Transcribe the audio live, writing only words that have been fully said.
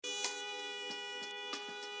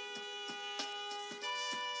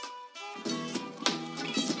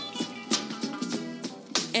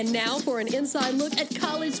And now for an inside look at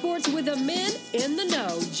college sports with the men in the know,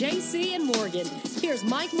 JC and Morgan. Here's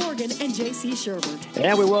Mike Morgan and JC Sherbert.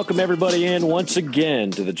 And we welcome everybody in once again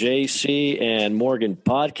to the JC and Morgan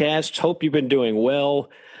podcast. Hope you've been doing well.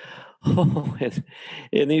 Oh,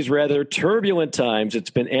 in these rather turbulent times, it's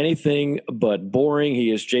been anything but boring. He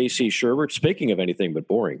is JC Sherbert, speaking of anything but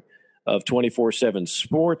boring, of 24/7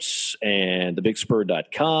 Sports and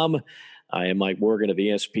thebigspur.com. I am Mike Morgan of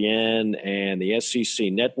ESPN and the SEC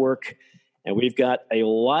Network, and we've got a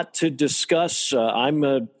lot to discuss.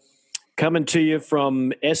 I'm coming to you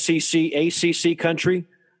from SEC, ACC country,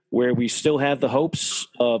 where we still have the hopes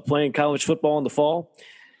of playing college football in the fall.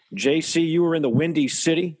 JC, you were in the Windy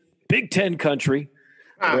City, Big Ten country,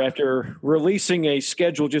 where after releasing a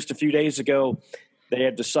schedule just a few days ago, they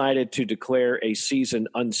have decided to declare a season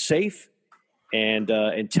unsafe and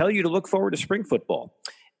tell you to look forward to spring football.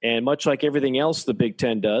 And much like everything else the Big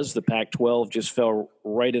Ten does, the Pac-12 just fell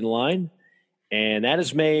right in line. And that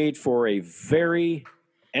has made for a very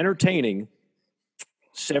entertaining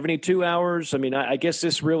 72 hours. I mean, I guess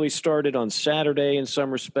this really started on Saturday in some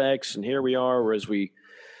respects. And here we are, where as we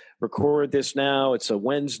record this now, it's a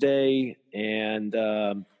Wednesday. And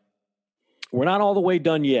we're not all the way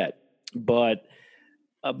done yet. But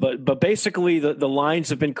basically the lines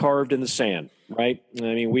have been carved in the sand, right?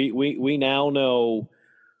 I mean, we now know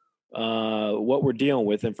what we're dealing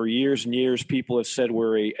with. And for years and years, people have said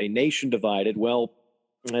we're a nation divided. Well,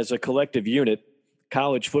 as a collective unit,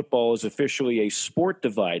 college football is officially a sport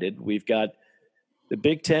divided. We've got the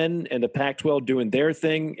Big Ten and the Pac-12 doing their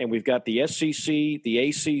thing, and we've got the SEC, the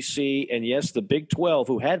ACC, and yes, the Big 12,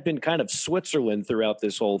 who had been kind of Switzerland throughout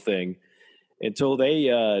this whole thing until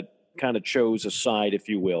they kind of chose a side, if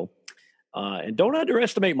you will. And don't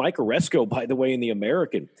underestimate Mike Oresco, by the way, in the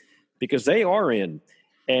American, because they are in.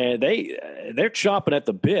 And they're chopping at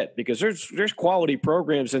the bit because there's quality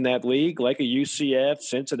programs in that league like a UCF,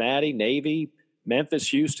 Cincinnati, Navy, Memphis,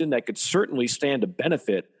 Houston that could certainly stand to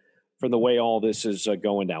benefit from the way all this is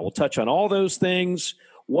going down. We'll touch on all those things.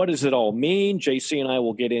 What does it all mean? JC and I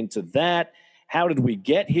will get into that. How did we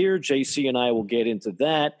get here? JC and I will get into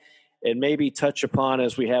that and maybe touch upon,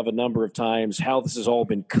 as we have a number of times, how this has all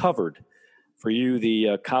been covered for you,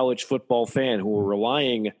 the college football fan who are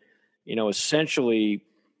relying, essentially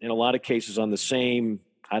 – in a lot of cases on the same,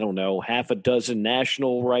 I don't know, half a dozen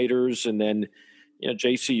national writers. And then,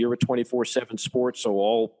 JC, you're at 24/7 Sports. So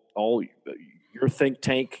all your think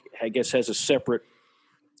tank, I guess, has a separate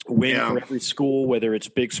wing for every school, whether it's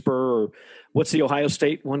Big Spur or what's the Ohio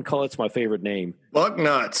State one called? It's my favorite name.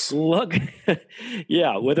 Lugnuts.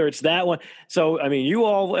 Yeah, whether it's that one. So, I mean, you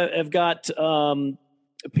all have got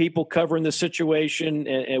people covering the situation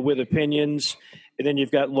and with opinions. And then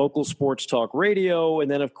you've got local sports talk radio.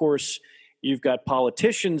 And then, of course, you've got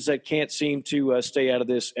politicians that can't seem to stay out of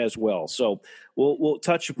this as well. So we'll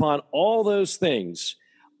touch upon all those things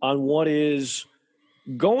on what is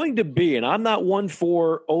going to be. And I'm not one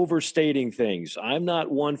for overstating things. I'm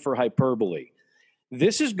not one for hyperbole.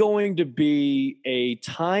 This is going to be a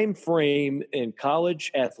time frame in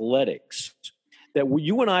college athletics that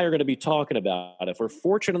you and I are going to be talking about. If we're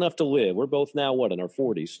fortunate enough to live, we're both now, in our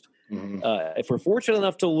 40s. Mm-hmm. If we're fortunate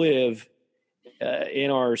enough to live in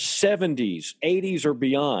our 70s, 80s, or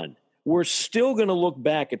beyond, we're still going to look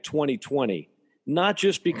back at 2020, not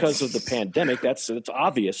just because of the pandemic, that's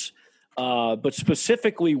obvious, but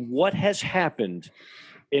specifically what has happened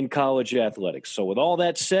in college athletics. So with all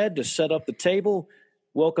that said, to set up the table,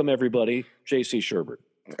 welcome everybody, JC Sherbert.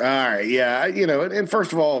 All right, yeah, and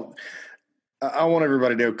first of all, I want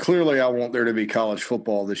everybody to know, clearly I want there to be college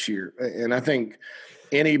football this year, and I think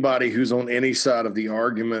anybody who's on any side of the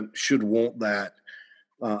argument should want that.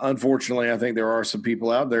 Unfortunately, I think there are some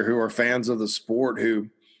people out there who are fans of the sport who,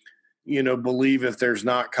 believe if there's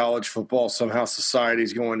not college football, somehow society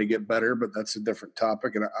is going to get better, but that's a different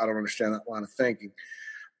topic, and I don't understand that line of thinking.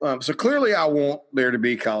 So clearly I want there to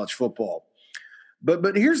be college football.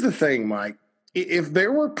 But here's the thing, Mike. If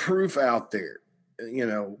there were proof out there,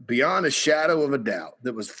 beyond a shadow of a doubt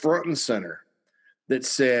that was front and center that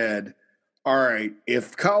said, all right,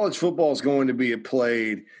 if college football is going to be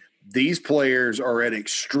played, these players are at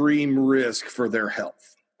extreme risk for their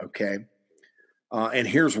health, okay? And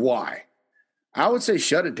here's why. I would say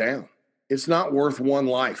shut it down. It's not worth one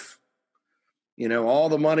life. All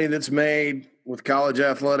the money that's made with college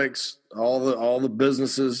athletics, all the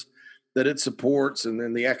businesses that it supports, and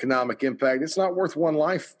then the economic impact, it's not worth one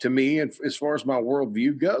life to me as far as my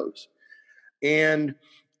worldview goes. And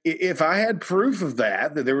if I had proof of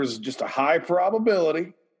that there was just a high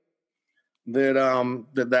probability that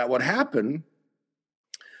that would happen,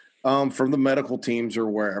 from the medical teams or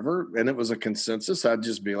wherever, and it was a consensus, I'd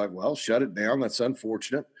just be like, well, shut it down. That's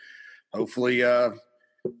unfortunate. Hopefully,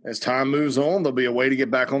 as time moves on, there'll be a way to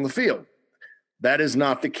get back on the field. That is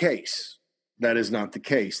not the case. That is not the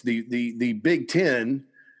case. The Big Ten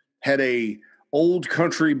had a old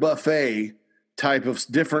country buffet type of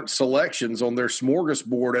different selections on their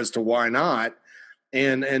smorgasbord as to why not,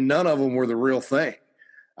 and none of them were the real thing.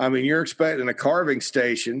 I mean, you're expecting a carving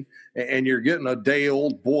station and you're getting a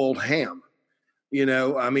day-old boiled ham. You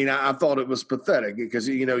know, I mean, I thought it was pathetic because,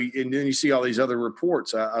 you know, and then you see all these other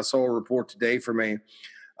reports. I saw a report today from a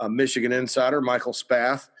Michigan insider, Michael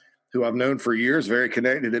Spath, who I've known for years, very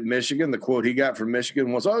connected at Michigan. The quote he got from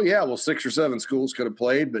Michigan was, oh, yeah, well, 6 or 7 schools could have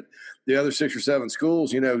played, but the other 6 or 7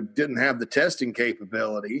 schools, you know, didn't have the testing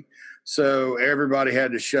capability, so everybody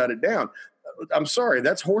had to shut it down. I'm sorry,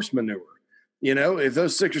 that's horse manure. You know, if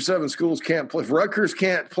those 6 or 7 schools can't play, if Rutgers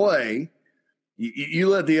can't play, you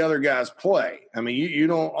let the other guys play. I mean, you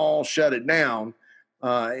don't all shut it down,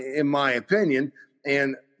 in my opinion.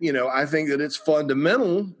 And, you know, I think that it's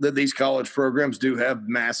fundamental that these college programs do have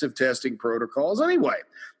massive testing protocols anyway.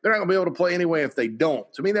 They're not going to be able to play anyway if they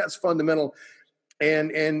don't. To me, that's fundamental.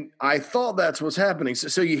 And I thought that's what's happening.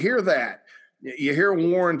 So you hear that. You hear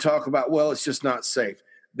Warren talk about, well, it's just not safe.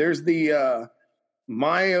 There's the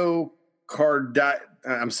myocarditis.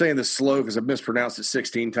 I'm saying this slow because I've mispronounced it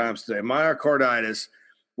 16 times today. Myocarditis,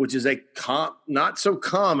 which is a not so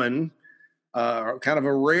common, kind of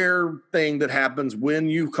a rare thing that happens when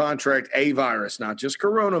you contract a virus, not just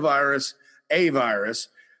coronavirus, a virus,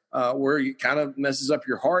 where it kind of messes up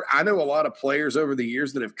your heart. I know a lot of players over the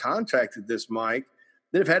years that have contracted this, Mike,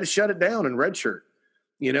 that have had to shut it down in redshirt.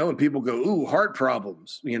 You know, and people go, ooh, heart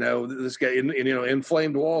problems. You know, this guy,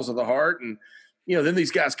 inflamed walls of the heart. And, you know, then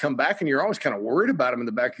these guys come back and you're always kind of worried about them in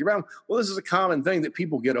the back of your mind. Well, this is a common thing that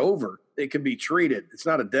people get over. It can be treated. It's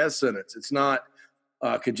not a death sentence. It's not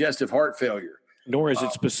congestive heart failure. Nor is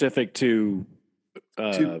it specific to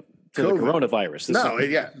the coronavirus. This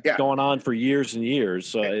is going on for years and years.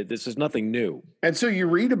 So this is nothing new. And so you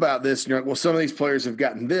read about this and you're like, well, some of these players have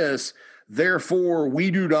gotten this. Therefore,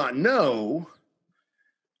 we do not know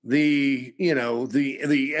the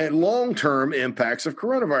long-term impacts of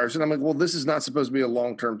coronavirus. And I'm like, well, this is not supposed to be a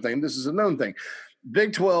long-term thing. This is a known thing.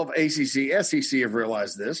 Big 12, ACC, SEC have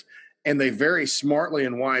realized this, and they very smartly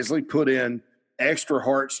and wisely put in extra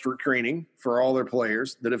heart screening for all their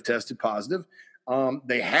players that have tested positive.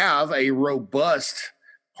 They have a robust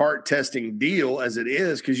heart testing deal as it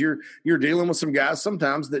is, because you're dealing with some guys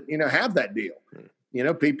sometimes that, you know, have that deal. You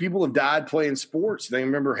know, people have died playing sports. They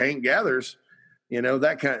remember Hank Gathers. You know,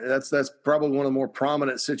 that's probably one of the more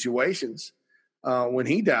prominent situations when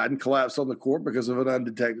he died and collapsed on the court because of an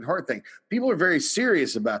undetected heart thing. People are very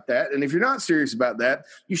serious about that. And if you're not serious about that,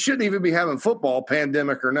 you shouldn't even be having football,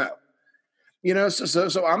 pandemic or no. You know,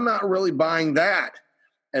 so I'm not really buying that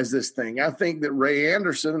as this thing. I think that Ray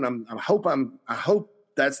Anderson, and I hope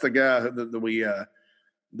that's the guy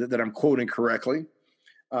that I'm quoting correctly.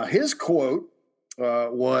 His quote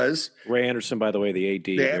was Ray Anderson, by the way, the AD.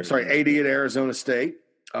 AD at Arizona State.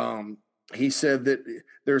 He said that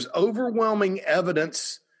there's overwhelming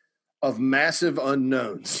evidence of massive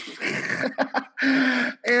unknowns.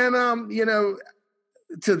 And, you know,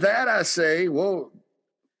 to that I say, well,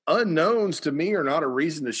 unknowns to me are not a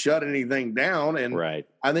reason to shut anything down. And right.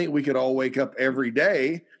 I think we could all wake up every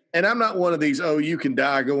day. And I'm not one of these, oh, you can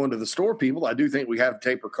die, go into the store people. I do think we have to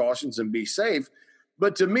take precautions and be safe.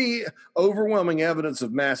 But to me, overwhelming evidence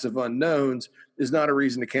of massive unknowns is not a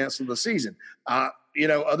reason to cancel the season. You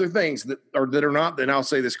know, other things that are not, and I'll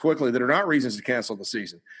say this quickly, that are not reasons to cancel the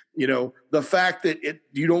season. You know, the fact that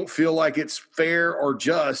you don't feel like it's fair or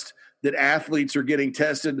just that athletes are getting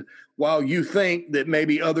tested while you think that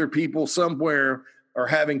maybe other people somewhere are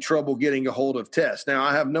having trouble getting a hold of tests. Now,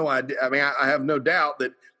 I have no idea. I mean, I have no doubt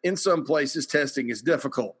that in some places testing is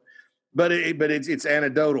difficult. But it's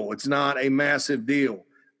anecdotal. It's not a massive deal,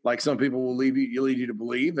 like some people will lead you to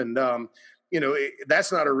believe. And you know,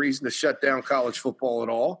 that's not a reason to shut down college football at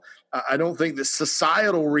all. I don't think that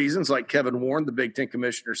societal reasons, like Kevin Warren, the Big Ten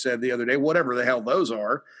commissioner, said the other day, whatever the hell those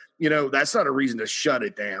are, you know, that's not a reason to shut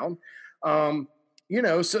it down. You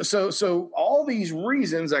know, so all these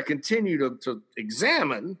reasons I continue to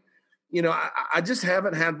examine. You know, I just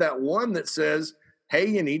haven't had that one that says, hey,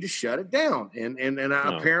 you need to shut it down. And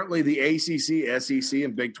apparently the ACC, SEC,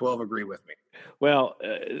 and Big 12 agree with me. Well,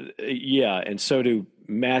 yeah, and so do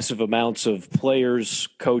massive amounts of players,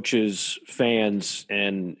 coaches, fans,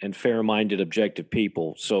 and fair-minded, objective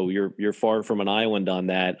people. So you're far from an island on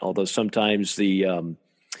that, although sometimes there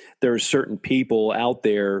are certain people out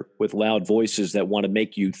there with loud voices that want to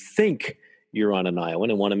make you think you're on an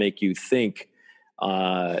island and want to make you think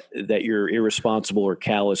that you're irresponsible or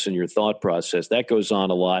callous in your thought process. That goes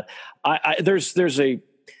on a lot. There's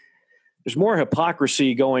more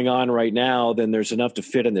hypocrisy going on right now than there's enough to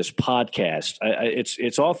fit in this podcast.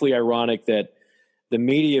 It's awfully ironic that the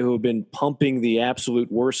media who have been pumping the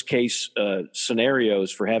absolute worst case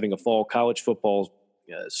scenarios for having a fall college football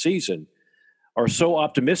season are so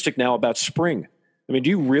optimistic now about spring. I mean, do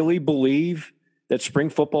you really believe that spring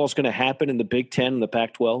football is going to happen in the Big Ten and the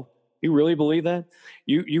Pac-12? You really believe that?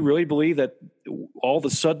 You really believe that all of a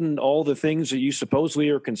sudden all the things that you supposedly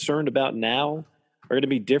are concerned about now are going to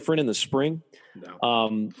be different in the spring?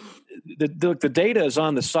 No. The data is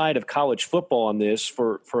on the side of college football on this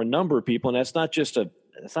for a number of people, and that's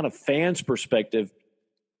not a fan's perspective.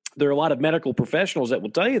 There are a lot of medical professionals that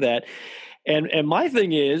will tell you that. And my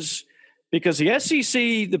thing is, because the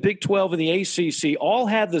SEC, the Big 12, and the ACC all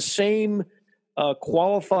have the same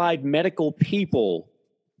qualified medical people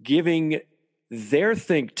giving their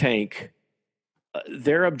think tank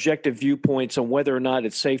their objective viewpoints on whether or not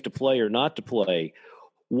it's safe to play or not to play.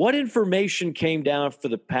 What information came down for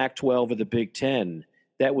the Pac-12 or the Big Ten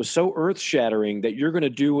that was so earth-shattering that you're going to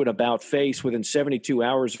do an about-face within 72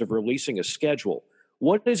 hours of releasing a schedule?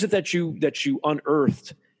 What is it that you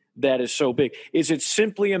unearthed that is so big? Is it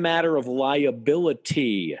simply a matter of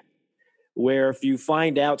liability, where if you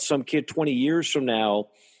find out some kid 20 years from now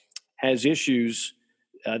has issues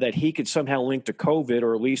that he could somehow link to COVID,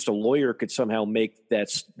 or at least a lawyer could somehow make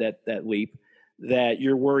that leap, that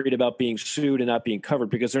you're worried about being sued and not being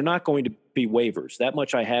covered? Because they're not going to be waivers. That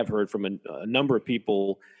much I have heard from a number of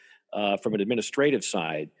people from an administrative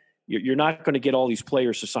side. You're not going to get all these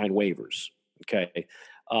players to sign waivers. Okay.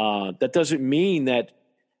 That doesn't mean that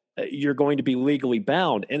you're going to be legally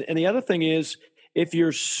bound. And the other thing is, if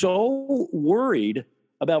you're so worried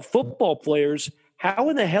about football players, how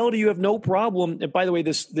in the hell do you have no problem? And by the way,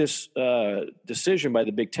 this decision by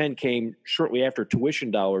the Big Ten came shortly after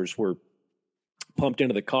tuition dollars were pumped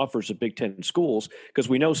into the coffers of Big Ten schools, because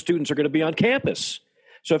we know students are going to be on campus.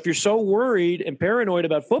 So if you're so worried and paranoid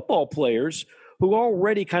about football players who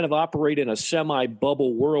already kind of operate in a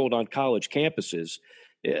semi-bubble world on college campuses,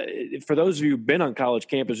 for those of you who've been on college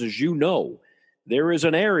campuses, you know there is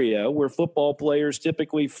an area where football players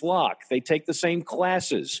typically flock. They take the same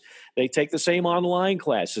classes. They take the same online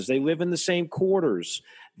classes. They live in the same quarters.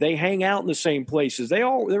 They hang out in the same places. There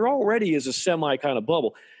already is a semi kind of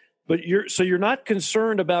bubble. But you're not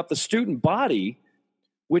concerned about the student body,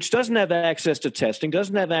 which doesn't have access to testing,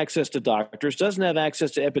 doesn't have access to doctors, doesn't have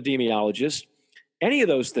access to epidemiologists, any of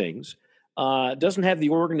those things, doesn't have the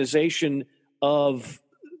organization of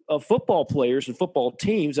football players and football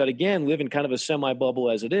teams that, again, live in kind of a semi-bubble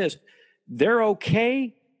as it is. They're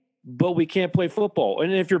okay, but we can't play football.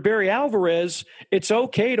 And if you're Barry Alvarez, it's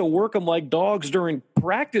okay to work them like dogs during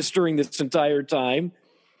practice during this entire time,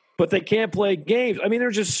 but they can't play games. I mean,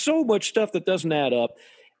 there's just so much stuff that doesn't add up.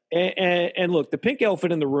 And look, the pink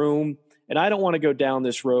elephant in the room, and I don't want to go down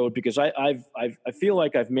this road because I feel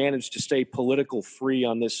like I've managed to stay political free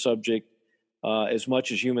on this subject as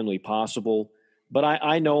much as humanly possible. But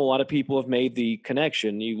I know a lot of people have made the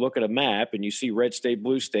connection. You look at a map and you see red state,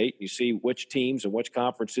 blue state. You see which teams and which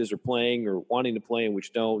conferences are playing or wanting to play and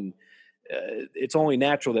which don't. And, it's only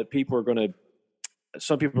natural that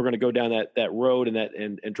some people are going to go down that road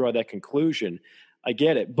and draw that conclusion. I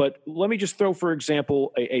get it. But let me just throw, for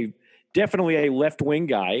example, definitely a left-wing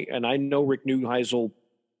guy, and I know Rick Neuheisel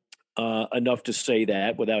enough to say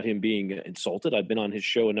that without him being insulted. I've been on his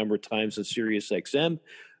show a number of times at SiriusXM.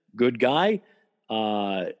 Good guy.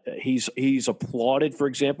 He's applauded, for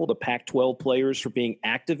example, the Pac-12 players for being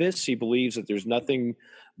activists. He believes that there's nothing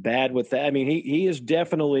bad with that. I mean, he is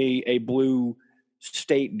definitely a blue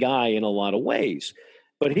state guy in a lot of ways.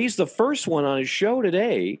 But he's the first one on his show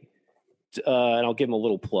today, and I'll give him a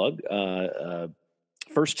little plug,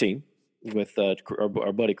 First Team with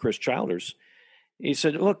our buddy Chris Childers. He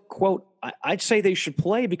said, look, quote, I'd say they should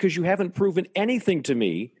play because you haven't proven anything to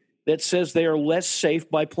me that says they are less safe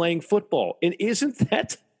by playing football. And isn't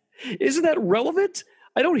that relevant?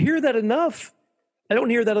 I don't hear that enough. I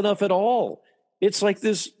don't hear that enough at all. It's like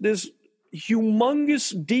this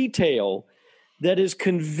humongous detail that is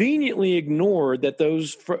conveniently ignored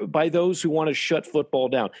by those who want to shut football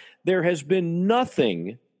down. There has been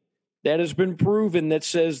nothing that has been proven that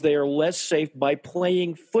says they are less safe by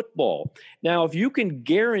playing football. Now, if you can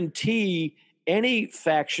guarantee any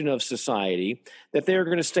faction of society that they're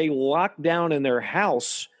going to stay locked down in their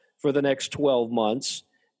house for the next 12 months,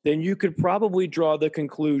 then you could probably draw the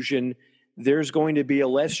conclusion there's going to be a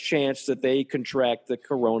less chance that they contract the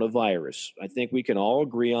coronavirus. I think we can all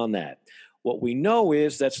agree on that. What we know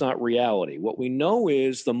is that's not reality. What we know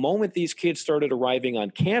is the moment these kids started arriving on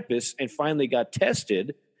campus and finally got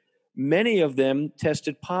tested, many of them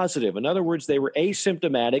tested positive. In other words, they were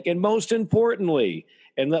asymptomatic. And most importantly,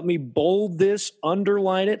 and let me bold this,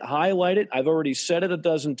 underline it, highlight it. I've already said it a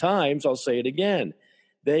dozen times. I'll say it again.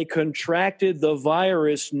 They contracted the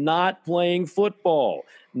virus not playing football,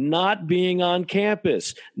 not being on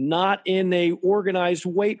campus, not in a organized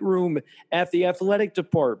weight room at the athletic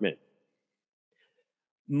department.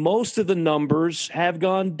 Most of the numbers have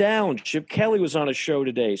gone down. Chip Kelly was on a show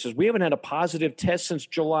today. He says, we haven't had a positive test since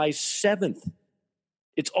July 7th.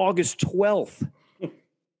 It's August 12th.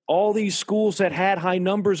 All these schools that had high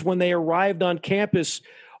numbers when they arrived on campus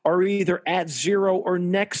are either at zero or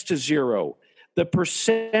next to zero. The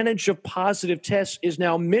percentage of positive tests is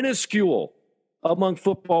now minuscule among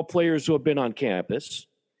football players who have been on campus.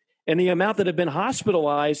 And the amount that have been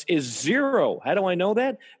hospitalized is zero. How do I know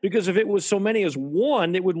that? Because if it was so many as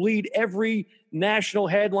one, it would lead every national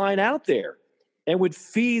headline out there and would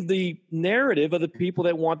feed the narrative of the people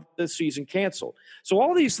that want the season canceled. So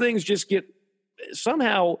all these things just get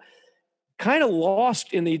somehow kind of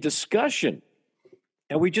lost in the discussion.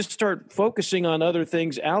 And we just start focusing on other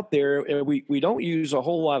things out there, and we don't use a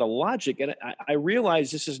whole lot of logic. And I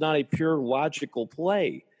realize this is not a pure logical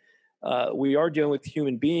play. We are dealing with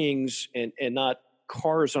human beings and not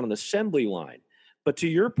cars on an assembly line. But to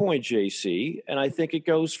your point, JC, and I think it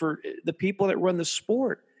goes for the people that run the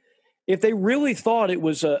sport, if they really thought it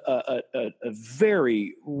was a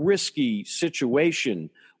very risky situation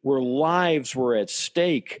where lives were at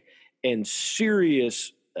stake and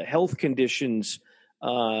serious health conditions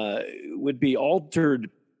would be altered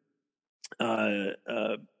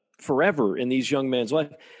forever in these young men's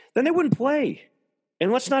life, then they wouldn't play.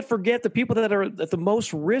 And let's not forget the people that are at the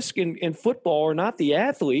most risk in football are not the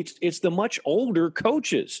athletes. It's the much older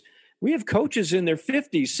coaches. We have coaches in their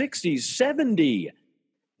 50s, 60s, 70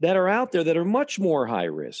 that are out there that are much more high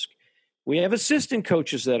risk. We have assistant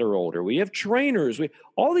coaches that are older. We have trainers.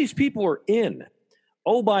 All these people are in.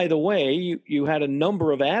 Oh, by the way, you had a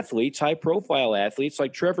number of athletes, high-profile athletes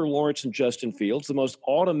like Trevor Lawrence and Justin Fields, the most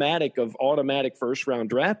automatic of automatic first-round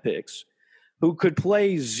draft picks, who could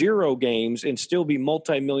play 0 games and still be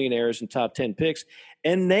multimillionaires and top 10 picks.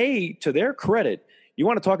 And they, to their credit, you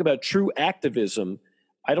want to talk about true activism.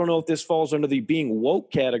 I don't know if this falls under the being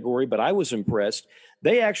woke category, but I was impressed.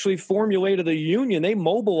 They actually formulated a union. They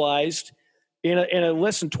mobilized in a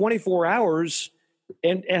less than 24 hours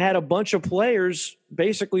and had a bunch of players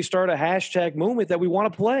basically start a hashtag movement that we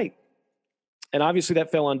want to play. And obviously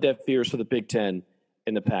that fell on deaf ears for the Big Ten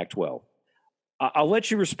and the Pac-12. I'll let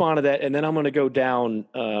you respond to that, and then I'm going to go down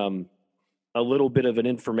a little bit of an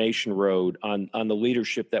information road on the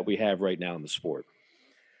leadership that we have right now in the sport.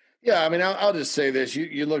 Yeah, I mean, I'll just say this: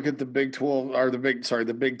 you look at the Big 12 or the Big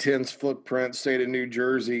 10's footprint. State of New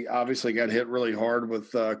Jersey obviously got hit really hard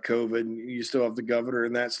with COVID. You still have the governor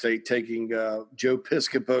in that state taking Joe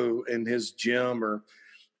Piscopo in his gym, or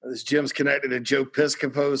this gym's connected to Joe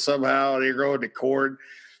Piscopo somehow, and you're going to court,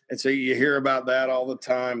 and so you hear about that all the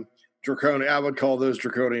time. Draconian, I would call those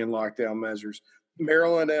draconian lockdown measures.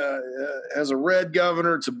 Maryland has a red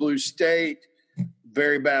governor; it's a blue state.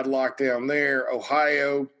 Very bad lockdown there.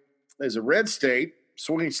 Ohio is a red state,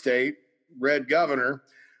 swing state, red governor,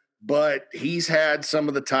 but he's had some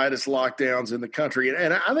of the tightest lockdowns in the country.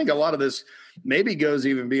 And I think a lot of this maybe goes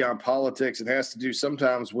even beyond politics. It has to do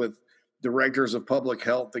sometimes with directors of public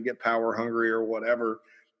health that get power hungry or whatever.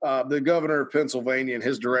 The governor of Pennsylvania and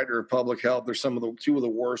his director of public health, they're two of the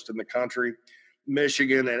worst in the country.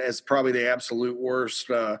 Michigan, and it's probably the absolute worst.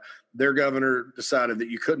 Their governor decided that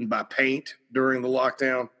you couldn't buy paint during the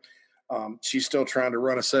lockdown. She's still trying to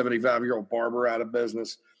run a 75-year-old barber out of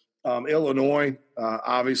business. Illinois,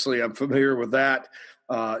 obviously, I'm familiar with that.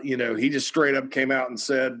 He just straight up came out and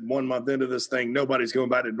said 1 month into this thing, nobody's going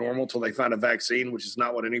back to normal until they find a vaccine, which is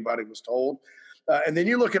not what anybody was told. And then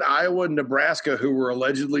you look at Iowa and Nebraska, who were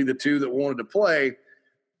allegedly the two that wanted to play.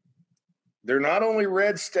 They're not only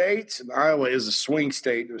red states, and Iowa is a swing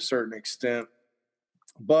state to a certain extent,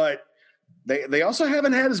 but they also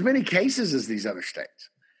haven't had as many cases as these other states.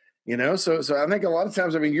 So I think a lot of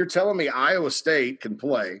times, you're telling me Iowa State can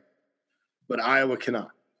play, but Iowa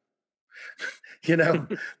cannot.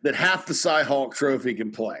 That half the Cy-Hawk Trophy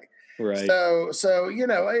can play. Right. So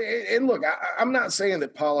and look, I'm not saying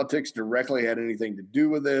that politics directly had anything to do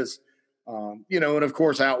with this. And of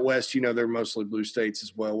course out west, they're mostly blue states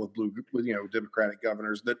as well with Democratic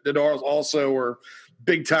governors that also are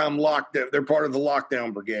big time lockdown. They're part of the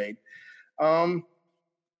lockdown brigade.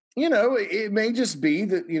 It may just be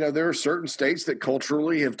that, there are certain states that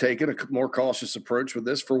culturally have taken a more cautious approach with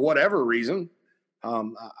this for whatever reason.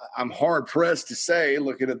 I'm hard pressed to say,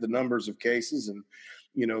 looking at the numbers of cases and,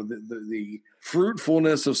 the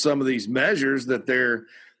fruitfulness of some of these measures, that they're,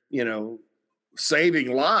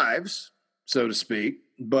 saving lives, so to speak.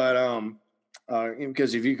 But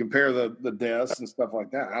because if you compare the deaths and stuff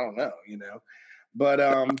like that, I don't know, but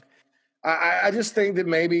I just think that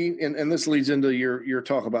maybe, and this leads into your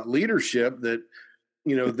talk about leadership, that,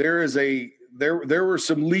 there were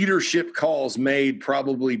some leadership calls made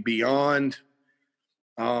probably beyond,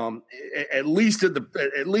 at least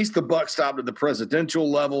the buck stopped at the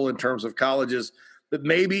presidential level in terms of colleges, but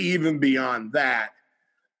maybe even beyond that,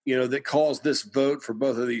 that caused this vote for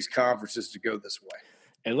both of these conferences to go this way.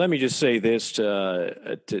 And let me just say this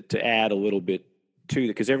to add a little bit to it,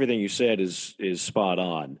 because everything you said is spot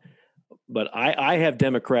on. But I have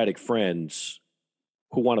Democratic friends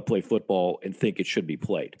who want to play football and think it should be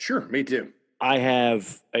played. Sure, me too. I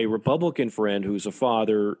have a Republican friend who's a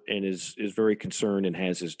father and is very concerned and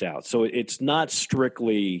has his doubts. So it's not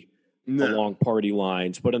strictly along party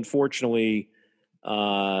lines, but unfortunately,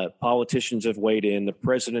 politicians have weighed in. The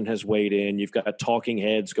president has weighed in. You've got talking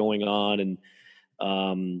heads going on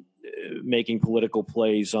and making political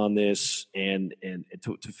plays on this and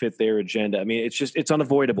to fit their agenda. I mean, it's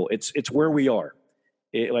unavoidable. It's where we are.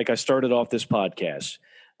 Like I started off this podcast,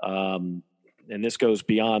 and this goes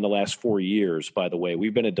beyond the last 4 years, by the way.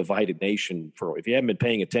 We've been a divided nation if you haven't been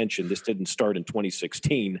paying attention, this didn't start in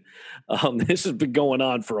 2016. This has been going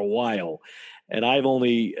on for a while. And I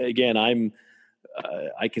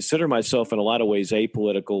consider myself in a lot of ways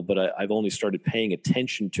apolitical, but I've only started paying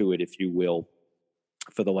attention to it, if you will,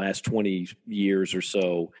 for the last 20 years or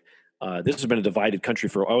so. This has been a divided country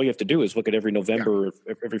for all you have to do is look at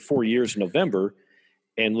every 4 years in November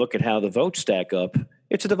and look at how the votes stack up.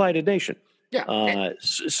 It's a divided nation. Yeah.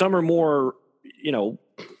 Some are more,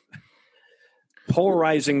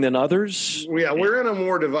 polarizing than others. Yeah, we're in a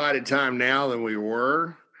more divided time now than we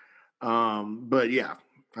were. But yeah,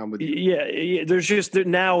 I'm with you. Yeah, there's just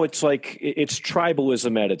now it's like it's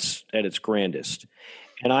tribalism at its grandest.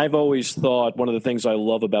 And I've always thought one of the things I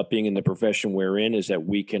love about being in the profession we're in is that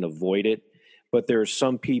we can avoid it, but there are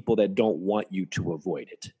some people that don't want you to avoid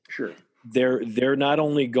it. Sure. They're not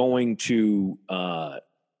only going to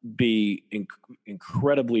be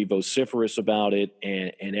incredibly vociferous about it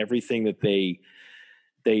and everything that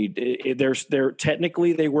they're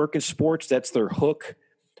technically they work in sports, that's their hook,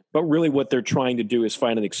 but really what they're trying to do is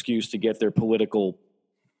find an excuse to get their political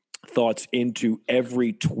thoughts into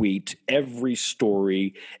every tweet, every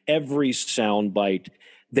story, every soundbite.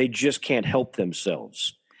 They just can't help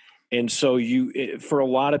themselves. And so for a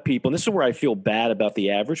lot of people, and this is where I feel bad about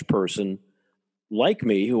the average person like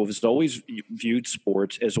me, who has always viewed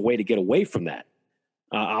sports as a way to get away from that.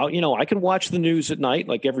 I can watch the news at night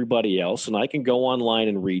like everybody else, and I can go online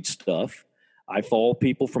and read stuff. I follow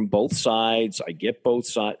people from both sides. I get both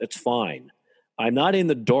sides. That's fine. I'm not in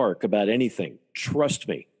the dark about anything. Trust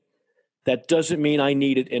me. That doesn't mean I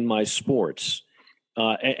need it in my sports.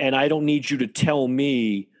 And I don't need you to tell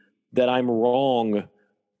me that I'm wrong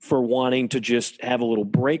for wanting to just have a little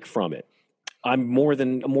break from it. I'm more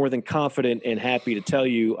than confident and happy to tell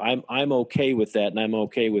you I'm okay with that, and I'm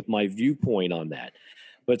okay with my viewpoint on that.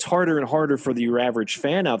 But it's harder and harder for your average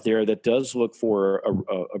fan out there that does look for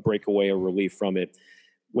a breakaway or relief from it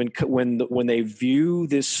when they view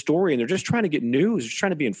this story and they're just trying to get news, just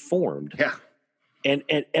trying to be informed. Yeah. And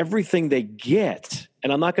everything they get,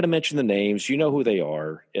 and I'm not going to mention the names, you know who they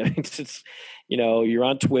are. It's you're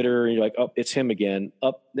on Twitter and you're like, oh, it's him again.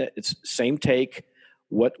 It's same take.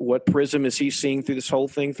 What prism is he seeing through this whole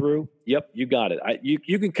thing through? Yep, you got it.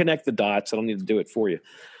 You can connect the dots. I don't need to do it for you.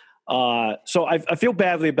 So I feel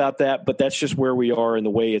badly about that, but that's just where we are and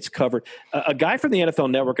the way it's covered. A guy from the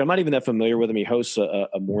NFL Network, I'm not even that familiar with him. He hosts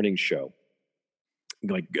a morning show,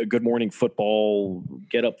 like Good Morning Football,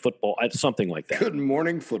 Get Up Football, something like that. Good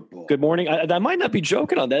Morning Football. Good Morning. I might not be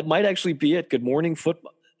joking on that. Might actually be it. Good Morning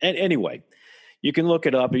Football. And anyway, you can look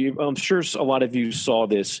it up. I'm sure a lot of you saw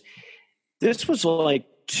this. This was like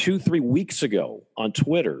 2-3 weeks ago on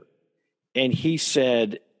Twitter. And he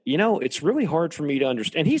said, it's really hard for me to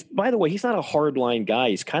understand. And by the way, he's not a hardline guy.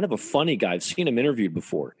 He's kind of a funny guy. I've seen him interviewed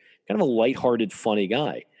before. Kind of a lighthearted, funny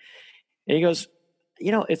guy. And he goes,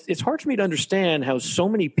 it's hard for me to understand how so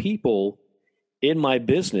many people in my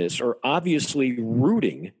business are obviously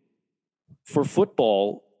rooting for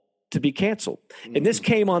football to be canceled. Mm-hmm. And this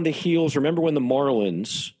came on the heels. Remember when the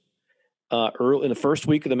Marlins, early in the first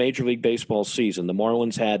week of the Major League Baseball season, the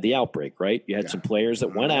Marlins had the outbreak, right? You had some players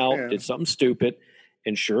that went out, did something stupid,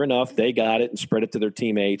 And sure enough, they got it and spread it to their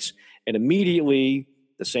teammates. And immediately,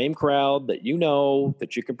 the same crowd that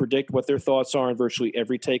that you can predict what their thoughts are on virtually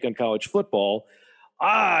every take on college football.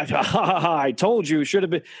 I told you, should have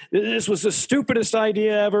been. This was the stupidest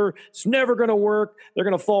idea ever. It's never going to work. They're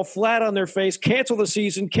going to fall flat on their face. Cancel the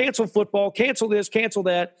season. Cancel football. Cancel this. Cancel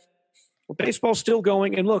that. Well, baseball's still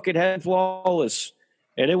going. And look, it had flawless,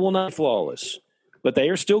 and it will not be flawless. But they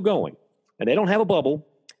are still going. And they don't have a bubble.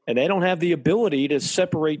 And they don't have the ability to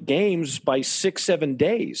separate games by 6-7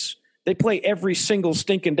 days. They play every single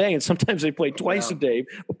stinking day, and sometimes they play twice a day.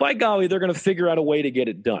 But by golly, they're going to figure out a way to get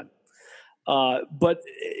it done. But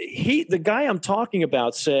the guy I'm talking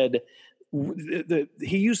about said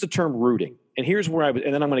he used the term rooting. And here's where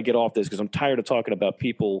and then I'm going to get off this because I'm tired of talking about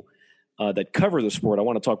people that cover the sport. I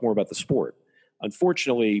want to talk more about the sport.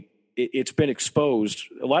 Unfortunately, it's been exposed.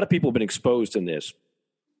 A lot of people have been exposed in this.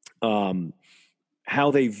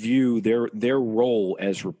 How they view their role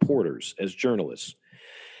as reporters, as journalists.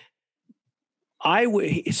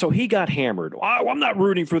 So he got hammered. I'm not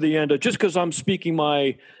rooting for the end. Just because I'm speaking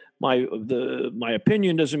my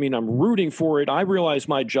opinion doesn't mean I'm rooting for it. I realize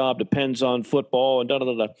my job depends on football and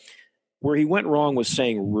da-da-da-da. Where he went wrong was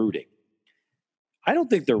saying rooting. I don't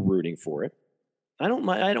think they're rooting for it.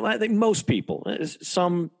 I think most people,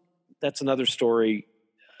 that's another story.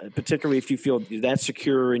 Particularly if you feel that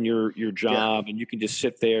secure in your job and you can just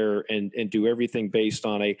sit there and do everything based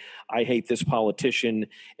on I hate this politician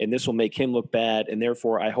and this will make him look bad. And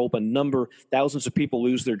therefore I hope thousands of people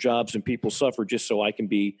lose their jobs and people suffer just so I can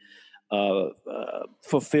be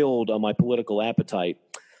fulfilled on my political appetite.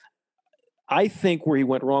 I think where he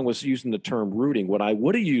went wrong was using the term rooting. What I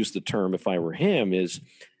would have used the term if I were him is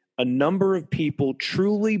a number of people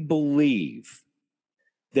truly believe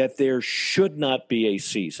that there should not be a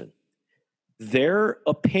season. Their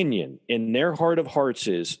opinion in their heart of hearts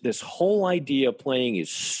is this whole idea of playing is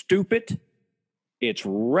stupid, it's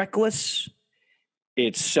reckless,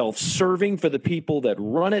 it's self-serving for the people that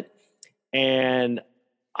run it, and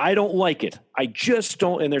I don't like it. I just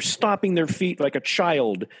don't, and they're stomping their feet like a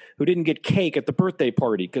child who didn't get cake at the birthday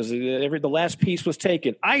party because the last piece was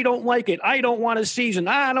taken. I don't like it. I don't want a season.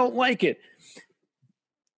 I don't like it.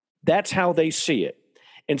 That's how they see it.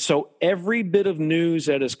 And so every bit of news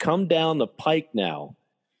that has come down the pike now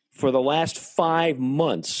for the last 5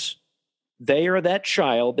 months, they are that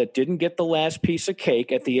child that didn't get the last piece of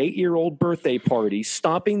cake at the 8-year-old birthday party,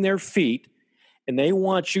 stomping their feet, and they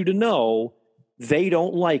want you to know they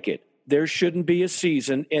don't like it. There shouldn't be a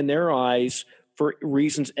season in their eyes for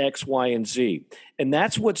reasons X, Y, and Z. And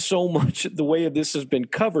that's what so much the way of this has been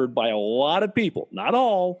covered by a lot of people. Not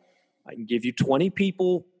all. I can give you 20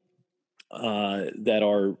 people that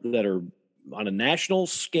are on a national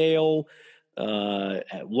scale,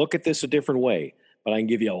 look at this a different way, but I can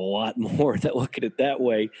give you a lot more that look at it that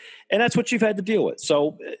way. And that's what you've had to deal with.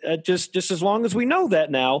 So just as long as we know that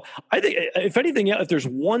now, I think if anything, if there's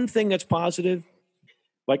one thing that's positive,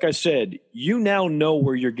 like I said, you now know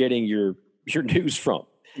where you're getting your news from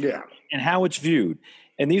and how it's viewed.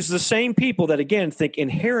 And these are the same people that, again, think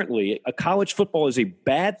inherently a college football is a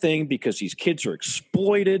bad thing because these kids are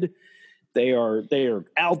exploited. They are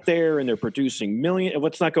out there and they're producing millions.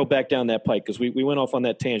 Let's not go back down that pike because we went off on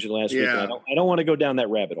that tangent last week. I don't want to go down that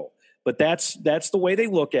rabbit hole. But that's the way they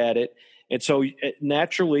look at it. And so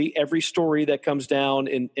naturally, every story that comes down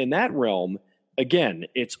in that realm, again,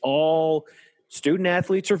 it's all student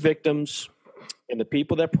athletes are victims, and the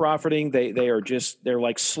people that profiting, they're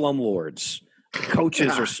like slumlords.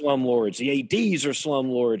 Coaches are slumlords. The ADs are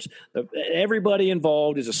slumlords. Everybody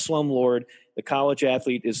involved is a slumlord. The college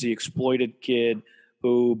athlete is the exploited kid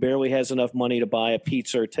who barely has enough money to buy a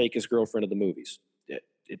pizza or take his girlfriend to the movies.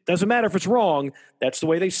 It doesn't matter if it's wrong. That's the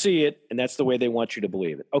way they see it, and that's the way they want you to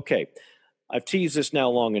believe it. Okay, I've teased this now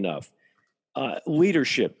long enough.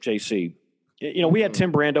 Leadership, JC. We had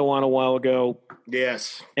Tim Brando on a while ago.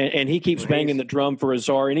 Yes. And he keeps banging the drum for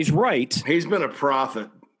Azar, and he's right. He's been a prophet.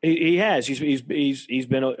 He has. He's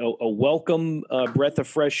been a welcome breath of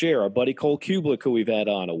fresh air. Our buddy Cole Kublik, who we've had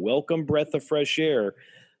on, a welcome breath of fresh air,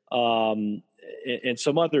 and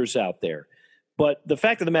some others out there. But the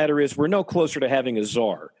fact of the matter is we're no closer to having a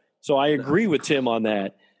czar. So I agree with Tim on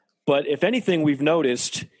that. But if anything, we've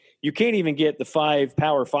noticed you can't even get the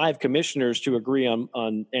Power 5 commissioners to agree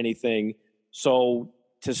on anything. So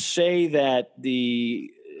to say that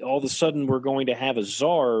all of a sudden we're going to have a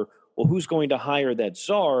czar, well, who's going to hire that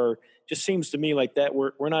czar? Just seems to me like that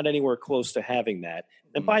we're not anywhere close to having that.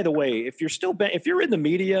 And by the way, if you're in the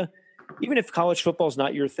media, even if college football is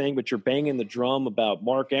not your thing, but you're banging the drum about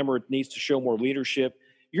Mark Emmert needs to show more leadership,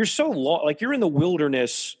 you're so like you're in the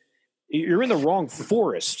wilderness You're in the wrong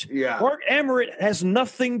forest. Yeah. Mark Emmert has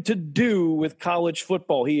nothing to do with college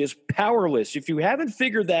football. He is powerless. If you haven't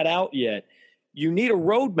figured that out yet, you need a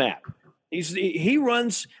roadmap.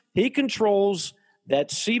 He controls that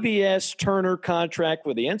CBS Turner contract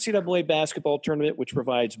with the NCAA basketball tournament, which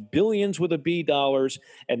provides billions with a B dollars,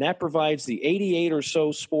 and that provides the 88 or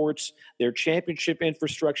so sports, their championship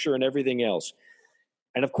infrastructure, and everything else.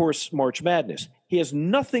 And, of course, March Madness. He has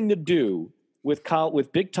nothing to do with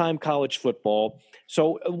big-time college football.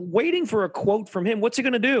 So waiting for a quote from him, what's he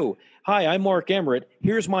going to do? Hi, I'm Mark Emmert.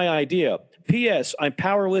 Here's my idea. P.S. I'm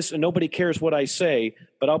powerless and nobody cares what I say,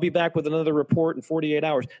 but I'll be back with another report in 48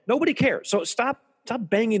 hours. Nobody cares. So stop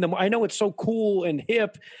banging them. I know it's so cool and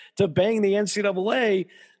hip to bang the NCAA,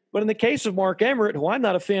 but in the case of Mark Emmert, who I'm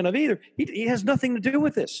not a fan of either, he has nothing to do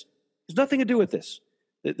with this. He has nothing to do with this.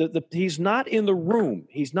 He's not in the room.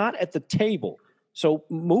 He's not at the table. So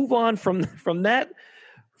move on from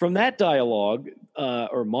that dialogue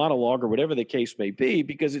or monologue or whatever the case may be,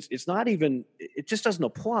 because it's not even, it just doesn't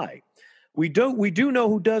apply. We do know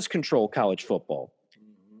who does control college football.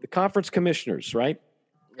 The conference commissioners, right?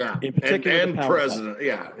 Yeah. In particular, and president.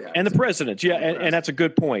 Yeah. And the presidents. Yeah. And that's a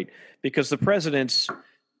good point, because the presidents,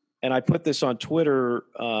 and I put this on Twitter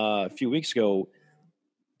a few weeks ago,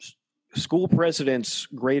 school presidents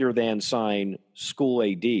greater than sign school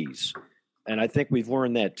ADs. And I think we've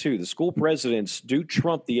learned that too. The school presidents do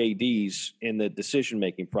trump the ADs in the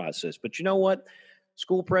decision-making process. But you know what?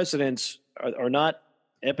 School presidents are not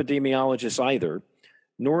epidemiologists either,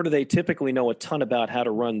 nor do they typically know a ton about how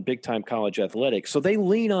to run big-time college athletics. So they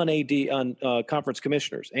lean on conference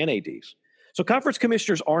commissioners and ADs. So conference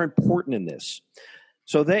commissioners are important in this.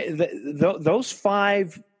 So those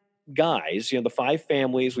five guys, the five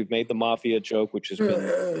families, we've made the mafia joke, which has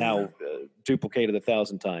been now duplicated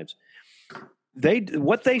 1,000 times.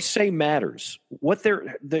 What they say matters. What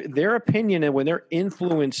their opinion, and when they're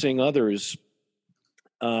influencing others,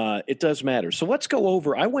 it does matter. So let's go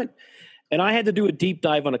over. I went and I had to do a deep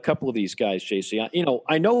dive on a couple of these guys, JC.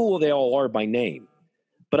 I know who they all are by name,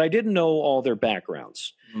 but I didn't know all their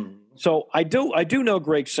backgrounds. Mm-hmm. So I do know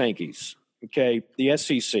Greg Sankey's. Okay, the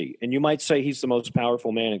SEC, and you might say he's the most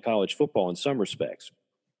powerful man in college football in some respects.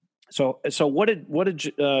 So what did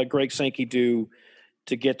Greg Sankey do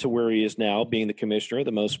to get to where he is now, being the commissioner,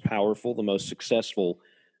 the most powerful, the most successful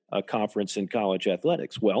conference in college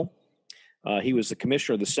athletics? Well, he was the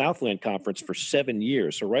commissioner of the Southland Conference for 7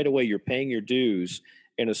 years. So right away, you're paying your dues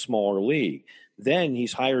in a smaller league. Then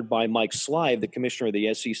he's hired by Mike Slive, the commissioner of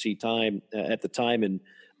the SEC at the time in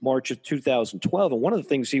March of 2012. And one of the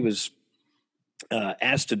things he was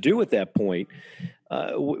asked to do at that point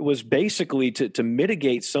was basically to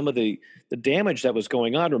mitigate some of the damage that was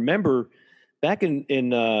going on. Remember, back in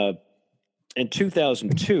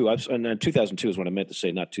 2002, 2002 is what I meant to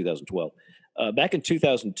say, not 2012. Back in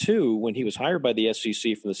 2002, when he was hired by the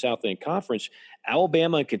SEC from the Southland Conference,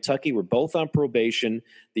 Alabama and Kentucky were both on probation.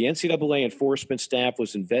 The NCAA enforcement staff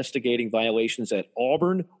was investigating violations at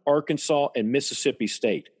Auburn, Arkansas, and Mississippi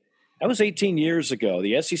State. That was 18 years ago.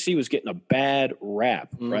 The SEC was getting a bad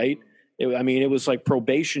rap, right? It was like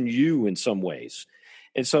probation U in some ways.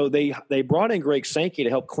 And so they brought in Greg Sankey to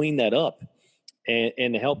help clean that up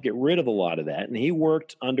and to help get rid of a lot of that. And he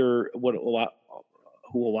worked under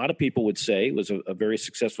who a lot of people would say was a very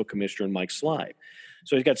successful commissioner in Mike Slive.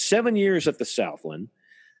 So he's got 7 years at the Southland.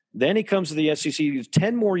 Then he comes to the SEC. He's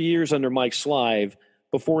 10 more years under Mike Slive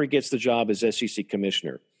before he gets the job as SEC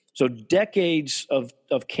commissioner. So decades of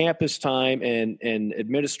campus time and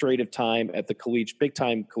administrative time at the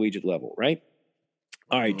big-time collegiate level, right?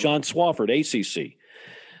 All right, John Swofford, ACC.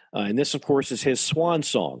 And this, of course, is his swan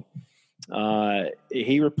song.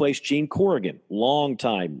 He replaced Gene Corrigan,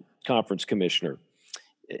 longtime conference commissioner.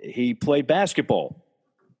 He played basketball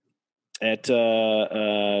at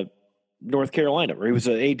North Carolina, or he was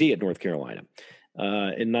an AD at North Carolina.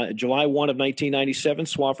 In July 1 of 1997,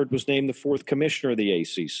 Swofford was named the fourth commissioner of the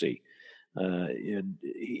ACC.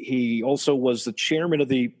 He also was the chairman of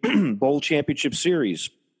the Bowl Championship Series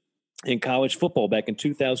in college football back in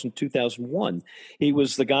 2000, 2001. He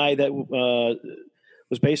was the guy that was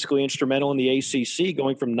basically instrumental in the ACC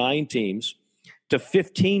going from 9 teams to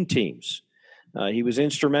 15 teams. He was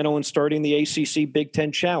instrumental in starting the ACC Big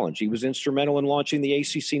Ten Challenge. He was instrumental in launching the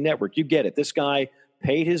ACC Network. You get it. This guy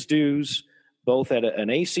paid his dues both at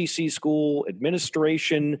an ACC school,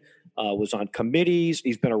 administration, was on committees.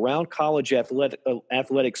 He's been around college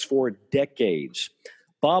athletics for decades.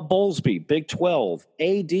 Bob Bowlesby, Big 12,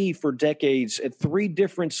 AD for decades at 3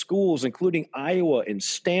 different schools, including Iowa and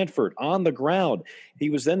Stanford, on the ground.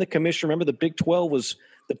 He was then the commissioner. Remember, the Big 12 was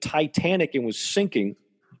the Titanic and was sinking.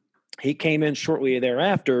 He came in shortly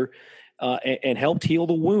thereafter and helped heal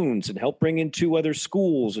the wounds and helped bring in 2 other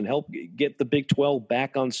schools and help get the Big 12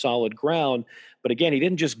 back on solid ground. But again, he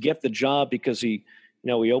didn't just get the job because he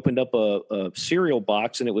opened up a cereal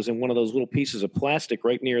box and it was in one of those little pieces of plastic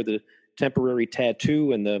right near the temporary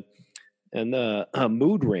tattoo and the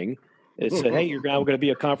mood ring. It said, hey, you're now going to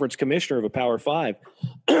be a conference commissioner of a Power 5.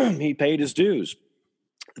 He paid his dues.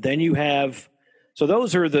 Then you have – so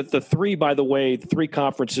those are the 3, by the way, the 3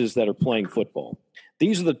 conferences that are playing football.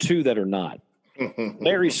 These are the 2 that are not.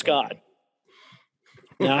 Larry Scott.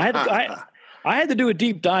 Now, I had to do a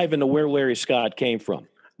deep dive into where Larry Scott came from.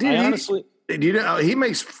 Dude, honestly – he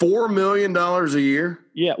makes $4 million a year?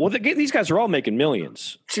 Yeah. Well, these guys are all making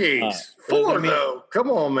millions. Jeez. 4, though.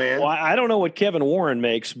 Come on, man. Well, I don't know what Kevin Warren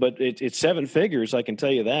makes, but it's 7 figures, I can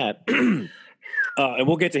tell you that. And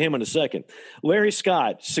we'll get to him in a second. Larry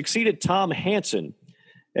Scott succeeded Tom Hansen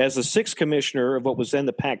as the 6th commissioner of what was then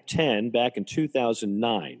the Pac-10 back in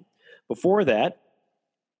 2009. Before that,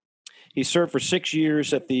 he served for 6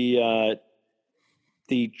 years at the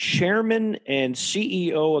chairman and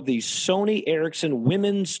CEO of the Sony Ericsson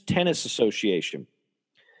Women's Tennis Association.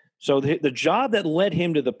 So the job that led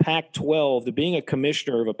him to the Pac-12, to being a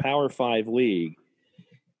commissioner of a Power 5 league,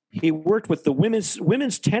 he worked with the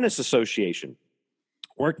Women's Tennis Association,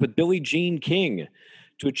 worked with Billie Jean King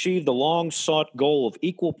to achieve the long-sought goal of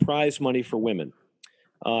equal prize money for women.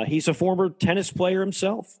 He's a former tennis player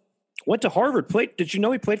himself. Went to Harvard. Did you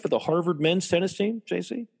know he played for the Harvard men's tennis team,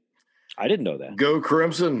 JC? I didn't know that. Go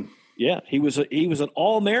Crimson. Yeah, he was an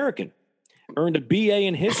All-American, earned a BA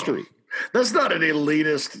in history. That's not an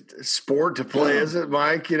elitist sport to play, is it,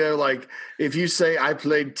 Mike? Like if you say I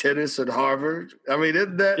played tennis at Harvard, I mean,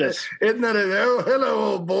 isn't that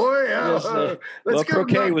hello, old boy? Well,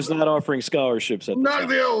 croquet was not offering scholarships at the time. Knock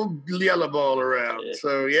the old yellow ball around.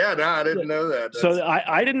 So, I didn't know that. So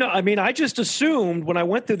I didn't know. I mean, I just assumed when I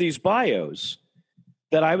went through these bios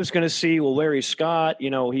that I was going to see, Larry Scott,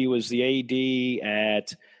 he was the AD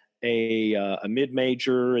at a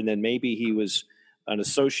mid-major, and then maybe he was an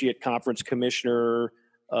associate conference commissioner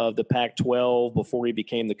of the Pac-12 before he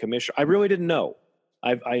became the commissioner. I really didn't know.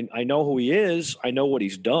 I know who he is. I know what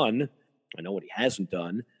he's done. I know what he hasn't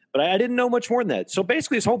done. But I didn't know much more than that. So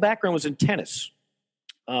basically his whole background was in tennis,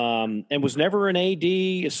 and was never an AD,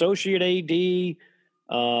 associate AD,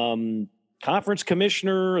 conference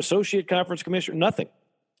commissioner, associate conference commissioner, nothing.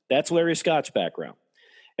 That's Larry Scott's background.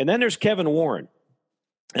 And then there's Kevin Warren.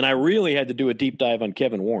 And I really had to do a deep dive on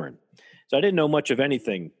Kevin Warren. So I didn't know much of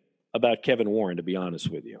anything about Kevin Warren, to be honest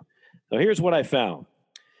with you. So here's what I found.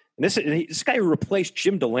 And this guy replaced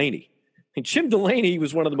Jim Delaney. And Jim Delaney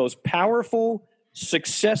was one of the most powerful,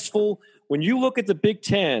 successful. When you look at the Big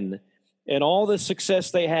Ten and all the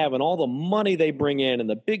success they have and all the money they bring in and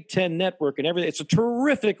the Big Ten network and everything, it's a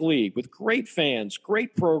terrific league with great fans,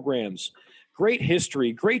 great programs, great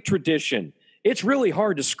history, great tradition. It's really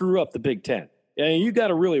hard to screw up the Big Ten. And you got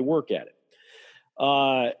to really work at it.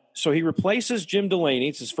 So he replaces Jim Delaney.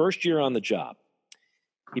 It's his first year on the job.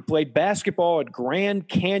 He played basketball at Grand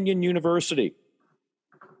Canyon University.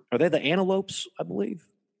 Are they the Antelopes, I believe?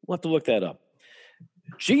 We'll have to look that up.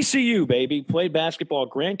 GCU, baby. Played basketball at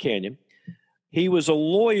Grand Canyon. He was a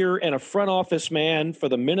lawyer and a front office man for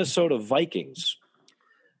the Minnesota Vikings.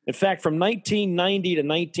 In fact, from 1990 to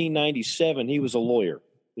 1997, he was a lawyer.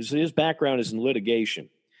 His background is in litigation.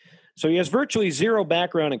 So he has virtually zero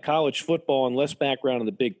background in college football and less background in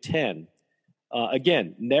the Big Ten.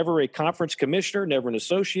 Again, never a conference commissioner, never an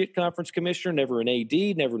associate conference commissioner, never an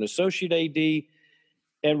AD, never an associate AD,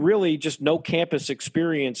 and really just no campus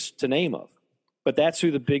experience to name of. But that's who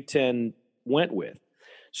the Big Ten went with.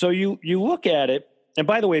 So you look at it, and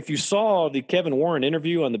by the way, if you saw the Kevin Warren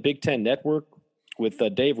interview on the Big Ten Network with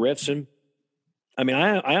Dave Revson, I mean,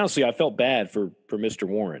 I honestly felt bad for Mr.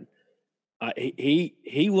 Warren.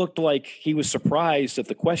 He looked like he was surprised at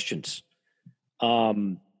the questions.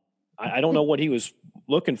 I don't know what he was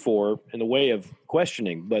looking for in the way of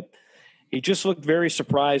questioning, but he just looked very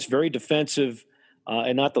surprised, very defensive,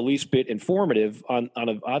 and not the least bit informative on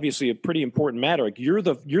obviously a pretty important matter. Like you're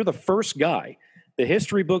the first guy. The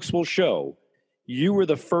history books will show you were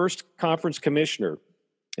the first conference commissioner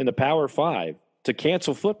in the Power 5 to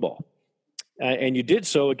cancel football, and you did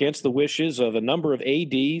so against the wishes of a number of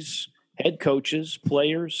ADs, head coaches,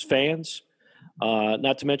 players, fans,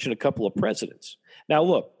 not to mention a couple of presidents. Now,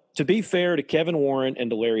 look, to be fair to Kevin Warren and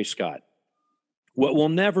to Larry Scott, what we'll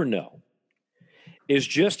never know is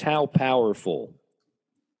just how powerful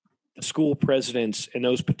the school presidents in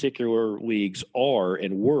those particular leagues are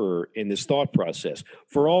and were in this thought process.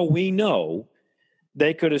 For all we know,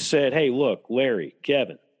 they could have said, hey, look, Larry,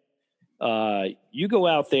 Kevin, You go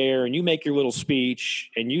out there and you make your little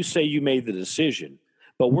speech and you say you made the decision,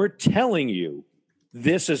 but we're telling you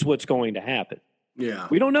this is what's going to happen. Yeah.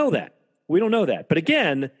 We don't know that. But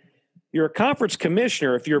again, you're a conference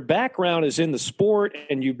commissioner. If your background is in the sport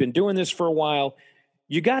and you've been doing this for a while,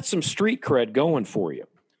 you got some street cred going for you.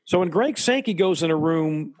 So when Greg Sankey goes in a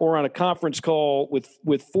room or on a conference call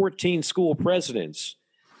with 14 school presidents,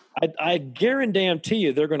 I guarantee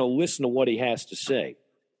you they're going to listen to what he has to say.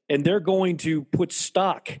 And they're going to put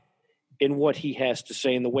stock in what he has to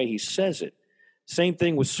say and the way he says it. Same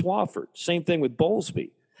thing with Swofford. Same thing with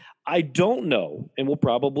Bowlesby. I don't know, and we'll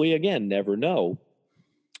probably, again, never know,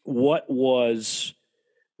 what were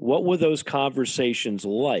those conversations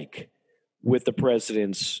like with the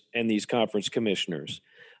presidents and these conference commissioners.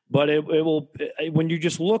 But it will, when you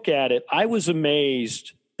just look at it, I was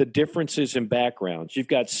amazed the differences in backgrounds. You've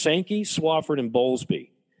got Sankey, Swofford, and Bowlesby.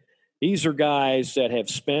 These are guys that have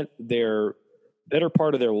spent their better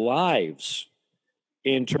part of their lives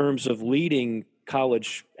in terms of leading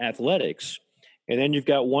college athletics. And then you've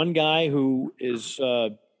got one guy who is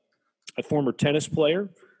a former tennis player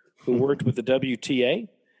who worked with the WTA.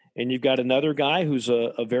 And you've got another guy who's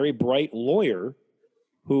a very bright lawyer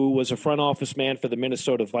who was a front office man for the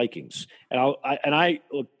Minnesota Vikings. And I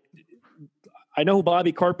know who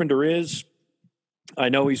Bobby Carpenter is. I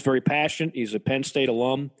know he's very passionate. He's a Penn State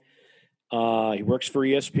alum. He works for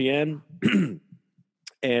ESPN,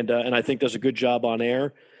 and I think does a good job on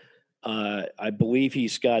air. I believe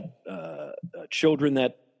he's got children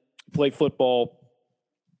that play football,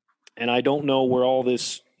 and I don't know where all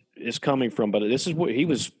this is coming from, but this is what he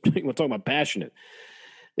was we're talking about passionate.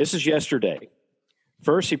 This is yesterday.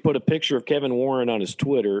 First, he put a picture of Kevin Warren on his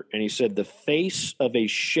Twitter, and he said, "The face of a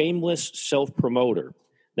shameless self-promoter."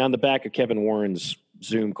 Now, in the back of Kevin Warren's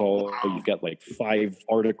Zoom call, you've got like 5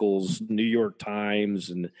 articles, New York Times,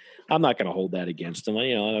 and I'm not going to hold that against him.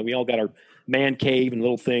 You know, we all got our man cave and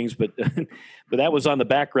little things, but but that was on the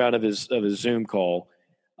background of his Zoom call.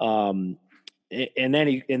 And then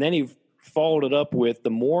he followed it up with, "The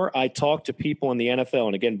more I talk to people in the NFL,"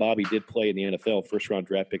 and again, Bobby did play in the NFL, first-round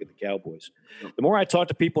draft pick of the Cowboys. "The more I talk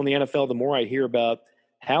to people in the NFL, the more I hear about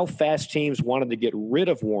how fast teams wanted to get rid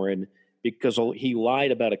of Warren because he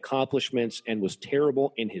lied about accomplishments and was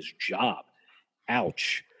terrible in his job."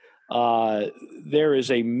 Ouch. There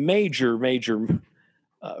is a major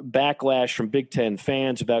backlash from Big Ten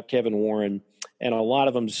fans about Kevin Warren, and a lot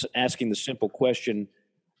of them asking the simple question,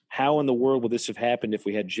 how in the world would this have happened if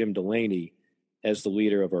we had Jim Delaney as the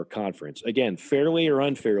leader of our conference? Again, fairly or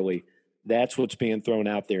unfairly, that's what's being thrown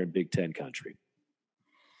out there in Big Ten country.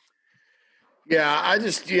 Yeah, I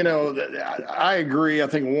just, I agree. I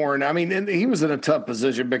think Warren, I mean, and he was in a tough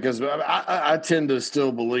position because I tend to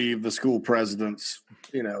still believe the school presidents,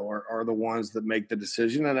 are the ones that make the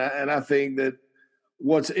decision. And I think that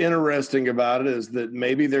what's interesting about it is that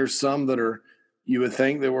maybe there's some that you would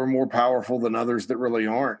think that were more powerful than others that really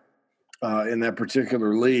aren't in that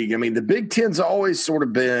particular league. I mean, the Big Ten's always sort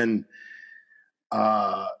of been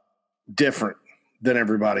different than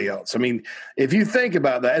everybody else. I mean, if you think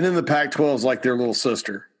about that, and then the Pac-12 is like their little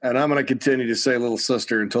sister, and I'm going to continue to say little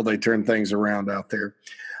sister until they turn things around out there.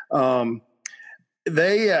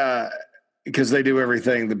 Because they do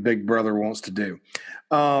everything the big brother wants to do.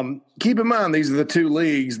 Keep in mind, these are the 2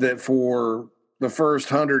 leagues that for the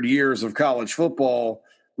first 100 years of college football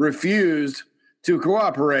refused to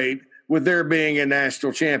cooperate with there being a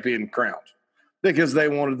national champion crowned because they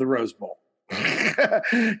wanted the Rose Bowl.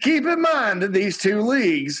 Keep in mind that these 2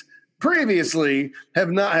 leagues previously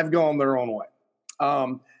have gone their own way.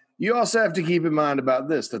 You also have to keep in mind about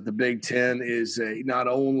this, that the Big Ten is not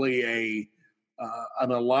only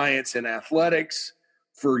an alliance in athletics.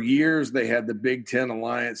 For years, they had the Big Ten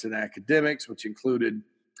Alliance in academics, which included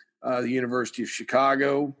the University of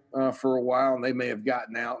Chicago for a while, and they may have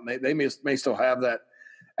gotten out, and they may still have that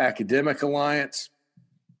academic alliance.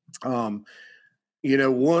 One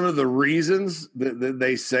of the reasons that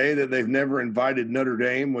they say that they've never invited Notre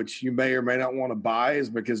Dame, which you may or may not want to buy, is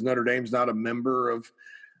because Notre Dame's not a member of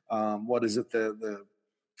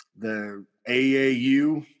the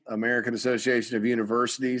AAU, American Association of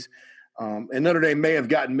Universities. And Notre Dame may have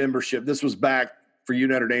gotten membership. This was back for you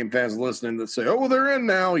Notre Dame fans listening that say, "Oh, well, they're in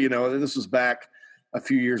now." This was back a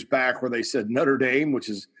few years back where they said Notre Dame, which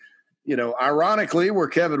is, ironically where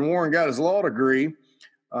Kevin Warren got his law degree,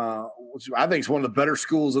 which I think is one of the better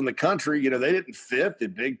schools in the country. They didn't fit the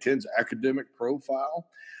Big Ten's academic profile.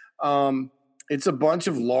 It's a bunch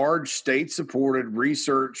of large state-supported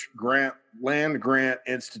research land grant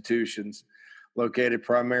institutions located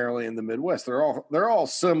primarily in the Midwest. They're all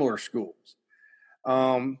similar schools.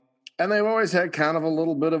 And And they've always had kind of a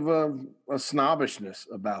little bit of a snobbishness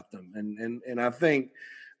about them. And I think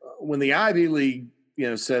when the Ivy League,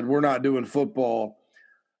 said we're not doing football,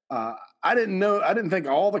 I didn't think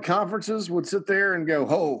all the conferences would sit there and go,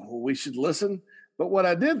 oh, we should listen. But what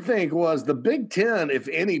I did think was the Big Ten, if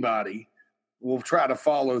anybody, will try to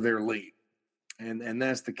follow their lead. And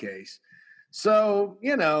that's the case. So,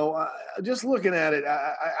 just looking at it,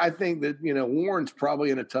 I think that, Warren's probably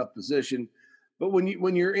in a tough position. But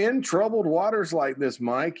when you're in troubled waters like this,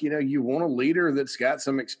 Mike, you want a leader that's got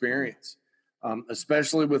some experience,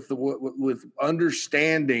 especially with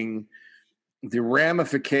understanding the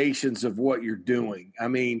ramifications of what you're doing. I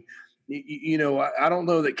mean, I don't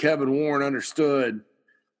know that Kevin Warren understood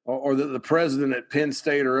or that the president at Penn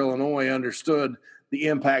State or Illinois understood the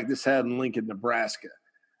impact this had in Lincoln, Nebraska.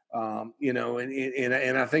 And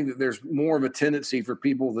I think that there's more of a tendency for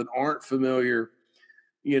people that aren't familiar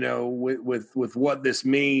with what this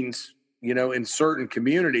means, in certain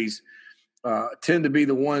communities, tend to be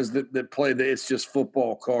the ones that play the it's just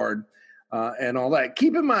football card and all that.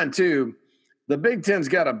 Keep in mind, too, the Big Ten's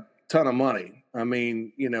got a ton of money. I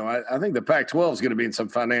mean, I think the Pac-12 is going to be in some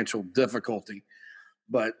financial difficulty,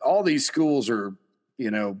 but all these schools are,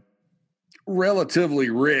 relatively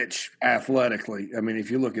rich athletically. I mean, if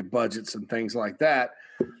you look at budgets and things like that,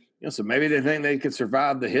 so maybe they think they could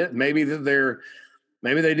survive the hit. Maybe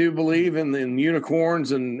they do believe in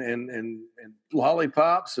unicorns and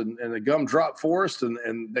lollipops and the gumdrop forest,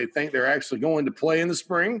 and they think they're actually going to play in the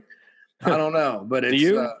spring. I don't know, but it's.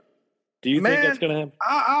 Do you think that's going to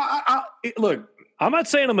happen? Look, I'm not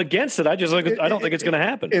saying I'm against it. I don't think it's going to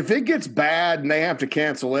happen. If it gets bad and they have to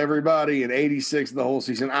cancel everybody in 86 the whole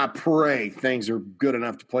season, I pray things are good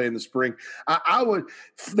enough to play in the spring. I would.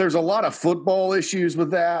 There's a lot of football issues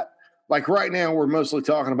with that. Like right now, we're mostly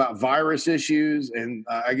talking about virus issues, and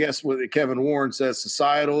I guess what Kevin Warren says,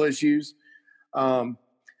 societal issues. What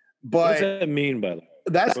does that mean by that?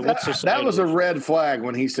 That was a red flag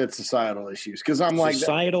when he said societal issues, because I'm like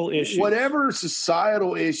societal issues. Whatever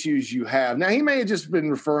societal issues you have. Now, he may have just been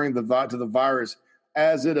referring to the virus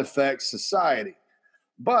as it affects society.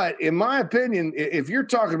 But in my opinion, if you're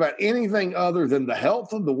talking about anything other than the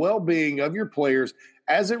health and the well-being of your players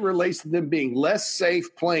as it relates to them being less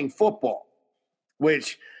safe playing football,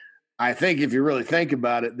 which I think if you really think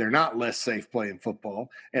about it, they're not less safe playing football.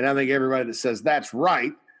 And I think everybody that says that's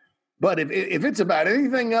right. But if it's about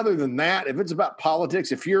anything other than that, if it's about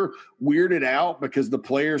politics, if you're weirded out because the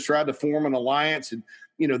players tried to form an alliance and,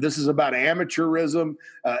 this is about amateurism,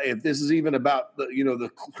 if this is even about the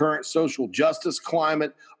current social justice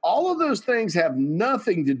climate, all of those things have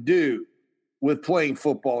nothing to do with playing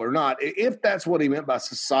football or not, if that's what he meant by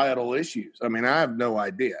societal issues. I mean, I have no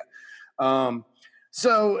idea.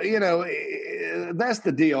 So, that's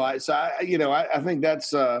the deal. I think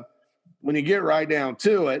that's when you get right down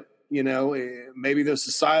to it, maybe those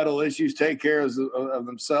societal issues take care of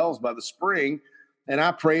themselves by the spring. And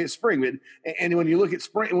I pray it's spring. And when you look at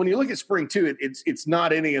spring too, it's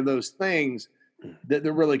not any of those things that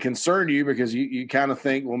really concern you, because you kind of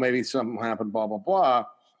think, well, maybe something happened, blah, blah, blah.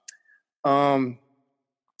 And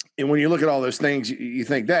when you look at all those things, you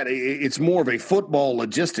think that it's more of a football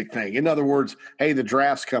logistic thing. In other words, hey, the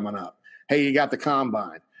draft's coming up. Hey, you got the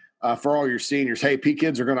combine. For all your seniors, hey, P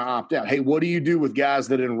kids are going to opt out. Hey, what do you do with guys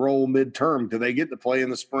that enroll midterm? Do they get to play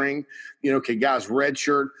in the spring? Can guys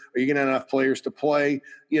redshirt? Are you going to have enough players to play?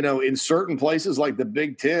 In certain places like the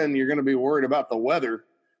Big Ten, you're going to be worried about the weather.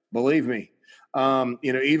 Believe me.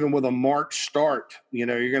 Even with a March start, you're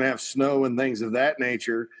going to have snow and things of that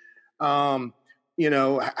nature. How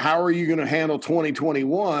are you going to handle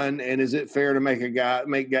 2021? And is it fair to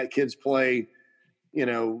make kids play,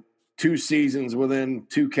 2 seasons within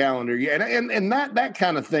 2 calendar years, and that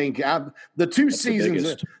kind of thing. The two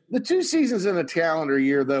seasons in a calendar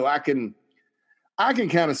year, though, I can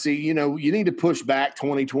kind of see. You need to push back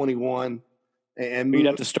 2021, and you'd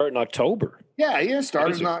have to start in October. Yeah,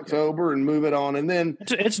 start in October and move it on, and then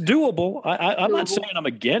it's doable. I'm not saying I'm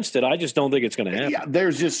against it. I just don't think it's going to happen. Yeah,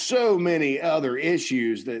 there's just so many other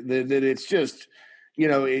issues that it's just,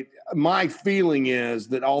 my feeling is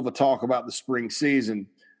that all the talk about the spring season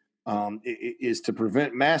is to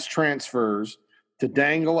prevent mass transfers, to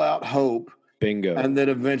dangle out hope. Bingo. And then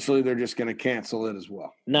eventually they're just going to cancel it as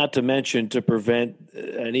well. Not to mention to prevent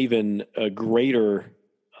an even greater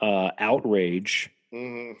outrage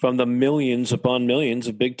from the millions upon millions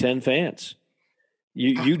of Big Ten fans.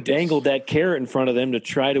 You dangled that carrot in front of them to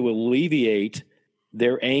try to alleviate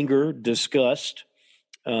their anger, disgust,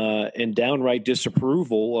 and downright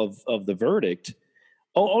disapproval of the verdict.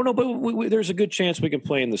 Oh no, but there's a good chance we can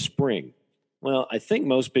play in the spring. Well, I think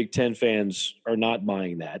most Big Ten fans are not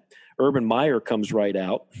buying that. Urban Meyer comes right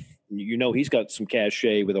out. You know he's got some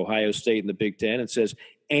cachet with Ohio State in the Big Ten and says,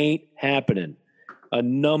 ain't happening. A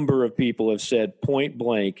number of people have said point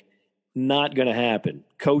blank, not going to happen,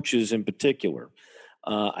 coaches in particular.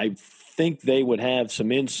 I think they would have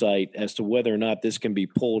some insight as to whether or not this can be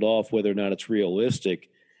pulled off, whether or not it's realistic.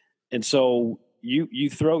 And so you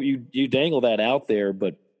dangle that out there,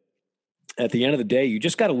 but at the end of the day, you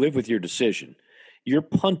just got to live with your decision. You're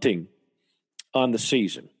punting on the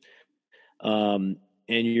season. And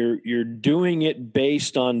you're doing it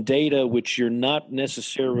based on data which you're not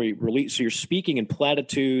necessarily releasing. So you're speaking in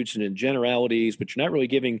platitudes and in generalities, but you're not really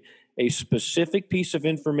giving a specific piece of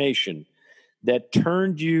information that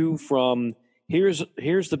turned you from here's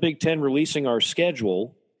the Big Ten releasing our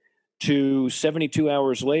schedule to 72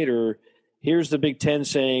 hours later, here's the Big Ten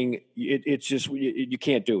saying it's just you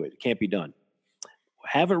can't do it. It can't be done.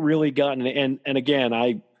 Haven't really gotten and again,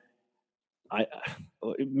 I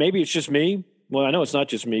maybe it's just me. Well, I know it's not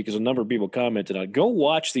just me because a number of people commented on it. Go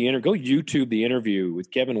watch go YouTube the interview with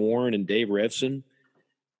Kevin Warren and Dave Revson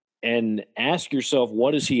and ask yourself,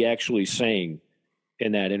 what is he actually saying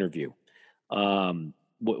in that interview?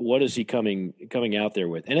 What is he coming out there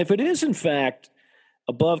with? And if it is, in fact,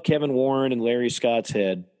 above Kevin Warren and Larry Scott's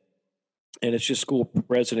head, and it's just school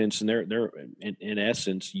presidents and they're in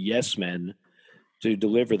essence, yes men to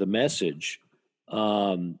deliver the message.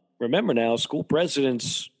 Remember now, school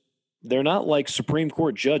presidents, they're not like Supreme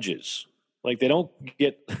Court judges. Like they don't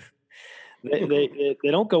get they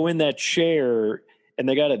don't go in that chair and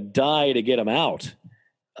they got to die to get them out.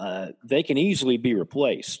 They can easily be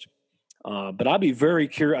replaced. But I'll be very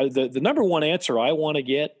curious. The number one answer I want to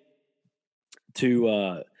get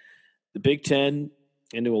to the Big Ten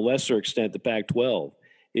and to a lesser extent the Pac-12,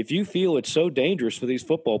 if you feel it's so dangerous for these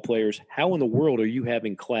football players, how in the world are you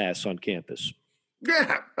having class on campus?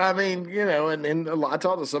 Yeah, I mean, and I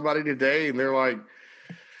talked to somebody today, and they're like,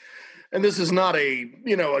 and this is not a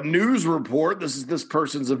news report. This is this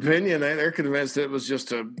person's opinion. They're convinced it was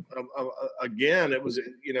just again, it was,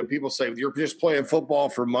 people say you're just playing football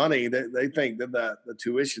for money. They think that the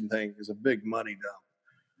tuition thing is a big money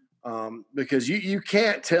dump. Because you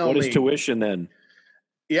can't tell me. What is tuition then?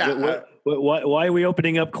 Yeah. Why are we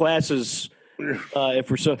opening up classes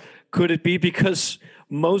if we're so – could it be because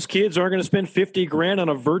most kids aren't going to spend $50,000 on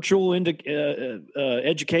a virtual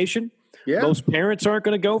education? Yeah. Most parents aren't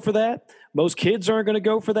going to go for that. Most kids aren't going to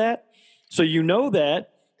go for that. So you know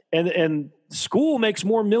that, and school makes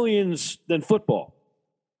more millions than football.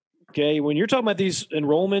 Okay, when you're talking about these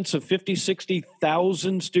enrollments of 50,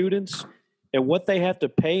 60,000 students and what they have to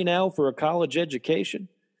pay now for a college education,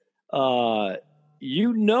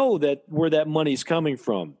 you know that where that money's coming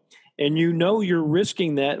from. And you know you're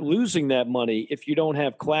risking losing that money if you don't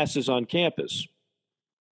have classes on campus.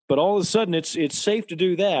 But all of a sudden, it's safe to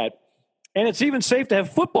do that. And it's even safe to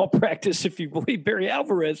have football practice if you believe Barry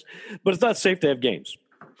Alvarez, but it's not safe to have games.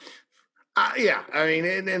 Yeah, I mean,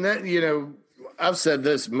 and that, I've said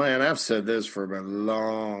this for a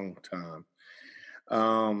long time.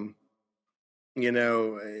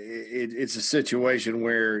 It's a situation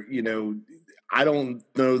where, I don't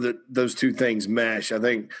know that those two things mesh. I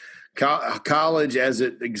think college as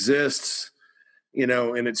it exists, in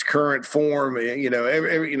its current form,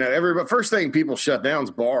 everybody, first thing people shut down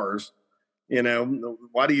is bars.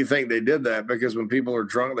 Why do you think they did that? Because when people are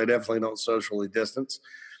drunk, they definitely don't socially distance.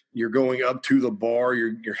 You're going up to the bar,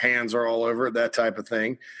 your hands are all over it, that type of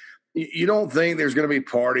thing. You don't think there's going to be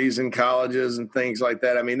parties in colleges and things like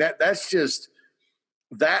that. I mean, that's just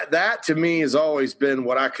that to me has always been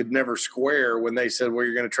what I could never square when they said, well,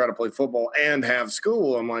 you're going to try to play football and have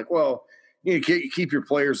school. I'm like, well, you keep your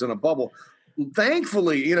players in a bubble.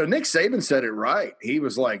 Thankfully, Nick Saban said it right. He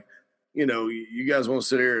was like, you guys want to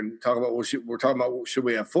sit here and talk about we're talking about should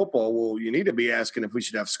we have football? Well, you need to be asking if we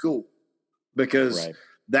should have school because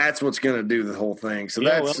that's what's going to do the whole thing. So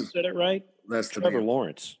that's said it right. That's Trevor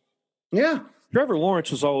Lawrence. Yeah, Trevor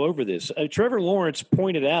Lawrence was all over this. Trevor Lawrence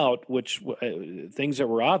pointed out things that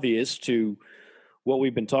were obvious to what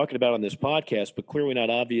we've been talking about on this podcast, but clearly not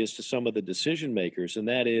obvious to some of the decision makers, and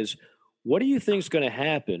that is, what do you think is going to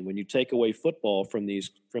happen when you take away football from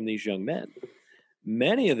these young men?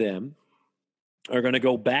 Many of them are going to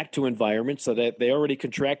go back to environments so that they already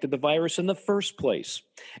contracted the virus in the first place.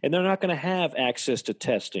 And they're not going to have access to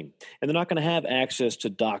testing. And they're not going to have access to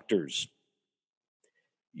doctors.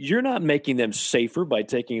 You're not making them safer by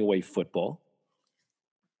taking away football.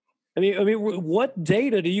 I mean, what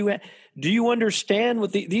data do you have? Do you understand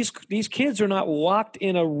what these kids are not locked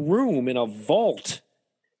in a room, in a vault,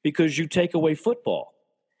 because you take away football?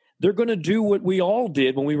 They're going to do what we all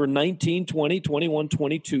did when we were 19, 20, 21,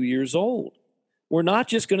 22 years old. We're not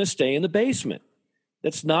just going to stay in the basement.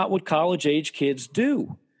 That's not what college-age kids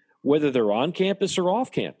do, whether they're on campus or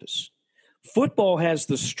off campus. Football has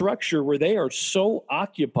the structure where they are so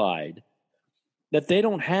occupied that they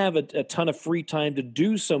don't have a ton of free time to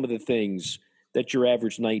do some of the things that your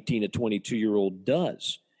average 19 to 22-year-old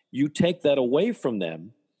does. You take that away from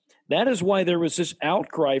them. That is why there was this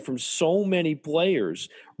outcry from so many players,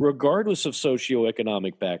 regardless of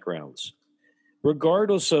socioeconomic backgrounds,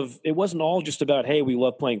 regardless of – it wasn't all just about, hey, we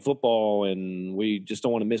love playing football and we just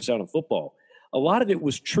don't want to miss out on football. A lot of it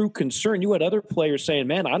was true concern. You had other players saying,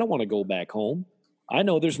 man, I don't want to go back home. I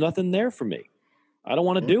know there's nothing there for me. I don't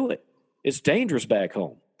want to do it. It's dangerous back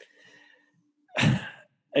home.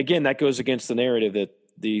 Again, that goes against the narrative that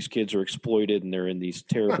these kids are exploited and they're in these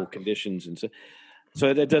terrible conditions. And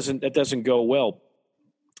so that doesn't go well.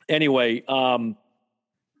 Anyway,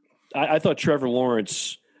 I thought Trevor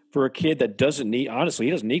Lawrence, for a kid that doesn't need – honestly,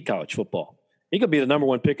 he doesn't need college football. He could be the number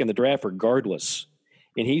one pick in the draft regardless.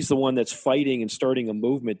 And he's the one that's fighting and starting a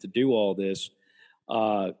movement to do all this.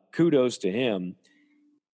 Kudos to him.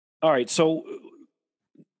 All right, so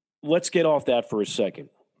let's get off that for a second.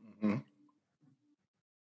 Mm-hmm.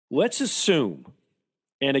 Let's assume,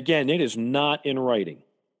 and again, it is not in writing.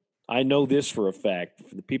 I know this for a fact.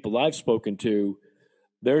 For the people I've spoken to,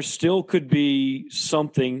 there still could be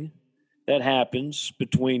something that happens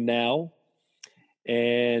between now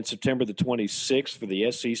and September the 26th for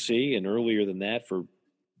the SEC and earlier than that for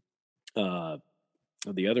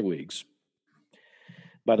the other leagues.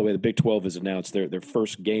 By the way, the Big 12 has announced their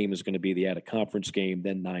first game is going to be the out-of-conference game,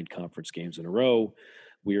 then 9 conference games in a row.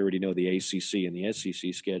 We already know the ACC and the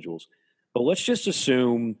SEC schedules. But let's just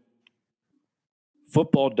assume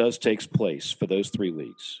football does take place for those 3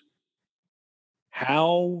 leagues.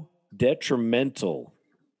 How detrimental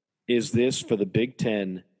is this for the Big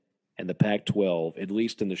 10 and the Pac-12, at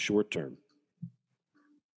least in the short term?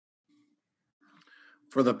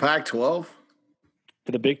 For the Pac-12?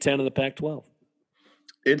 For the Big 10 and the Pac-12.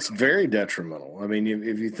 It's very detrimental. I mean,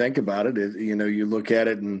 if you think about it, you look at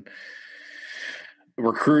it and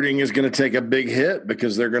recruiting is going to take a big hit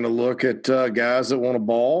because they're going to look at guys that want to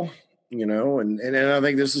ball, and I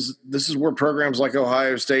think this is where programs like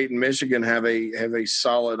Ohio State and Michigan have a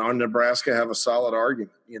solid, on Nebraska have a solid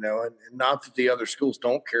argument, and not that the other schools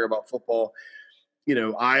don't care about football.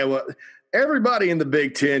 Iowa, everybody in the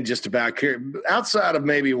Big Ten just about care, outside of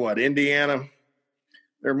maybe Indiana.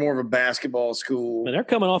 They're more of a basketball school, and they're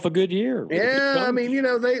coming off a good year. Yeah, I mean,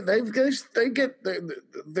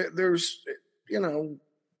 there's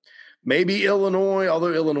maybe Illinois,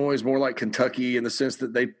 although Illinois is more like Kentucky in the sense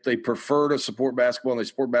that they prefer to support basketball and they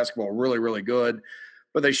support basketball really, really good,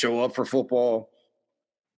 but they show up for football.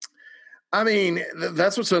 I mean,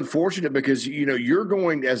 that's what's unfortunate because, you're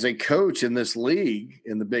going as a coach in this league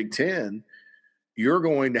in the Big Ten, you're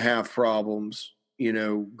going to have problems,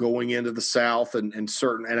 going into the South and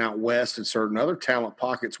out West and certain other talent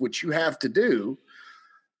pockets, which you have to do,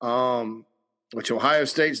 which Ohio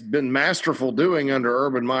State's been masterful doing under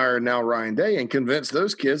Urban Meyer and now Ryan Day, and convince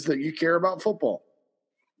those kids that you care about football.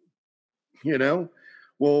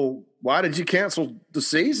 Well, why did you cancel the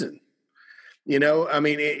season? I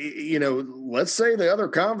mean, let's say the other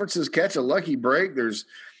conferences catch a lucky break. There's,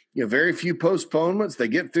 very few postponements. They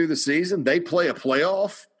get through the season. They play a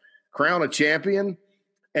playoff, crown a champion,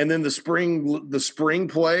 and then the spring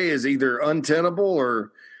play is either untenable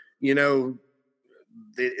or,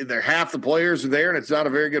 they're half the players are there and it's not a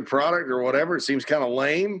very good product or whatever. It seems kind of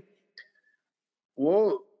lame.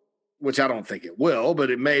 Well, which I don't think it will, but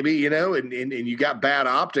it may be, and you got bad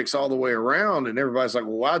optics all the way around and everybody's like,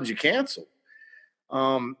 well, why did you cancel?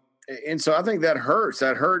 And so I think that hurts.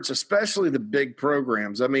 That hurts, especially the big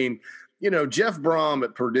programs. I mean, Jeff Brom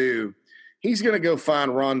at Purdue, he's going to go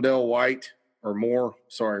find Rondell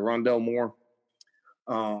Moore,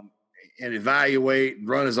 and evaluate and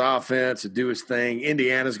run his offense and do his thing.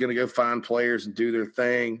 Indiana's going to go find players and do their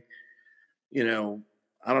thing. I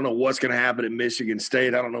don't know what's going to happen at Michigan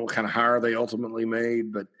State. I don't know what kind of hire they ultimately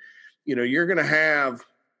made, but, you're going to have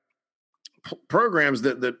programs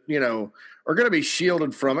that are going to be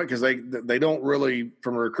shielded from it because they don't really,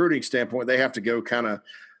 from a recruiting standpoint, they have to go kind of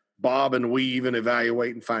bob and weave and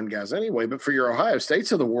evaluate and find guys anyway. But for your Ohio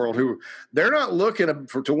States of the world, who they're not looking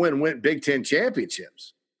to win Big Ten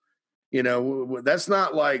championships. That's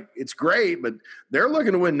not like it's great, but they're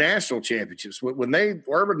looking to win national championships. When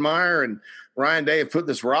Urban Meyer and Ryan Day have put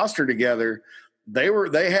this roster together,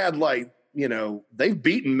 they've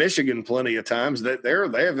beaten Michigan plenty of times. They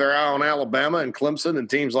have their eye on Alabama and Clemson and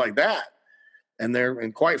teams like that.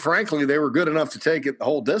 and quite frankly, they were good enough to take it the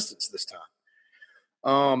whole distance this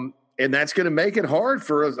time. And that's going to make it hard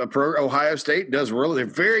for Ohio State does really. They're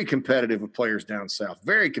very competitive with players down south,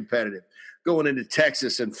 very competitive going into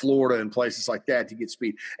Texas and Florida and places like that to get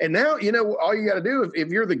speed. And now, all you got to do if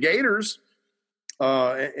you're the Gators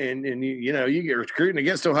and you get recruiting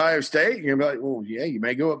against Ohio State, you're going to be like, well, yeah, you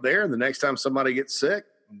may go up there. And the next time somebody gets sick,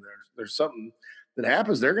 there's something that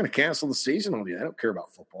happens, they're going to cancel the season on you. They don't care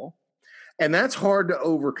about football. And that's hard to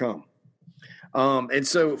overcome. And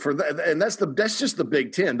so for that, and that's just the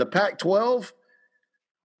Big Ten. The Pac-12,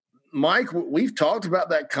 Mike, we've talked about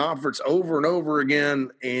that conference over and over again,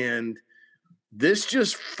 and this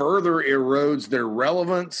just further erodes their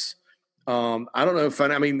relevance. I don't know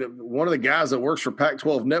one of the guys that works for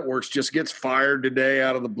Pac-12 Networks just gets fired today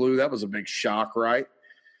out of the blue. That was a big shock, right?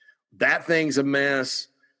 That thing's a mess.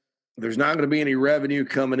 There's not going to be any revenue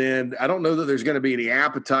coming in. I don't know that there's going to be any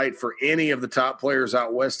appetite for any of the top players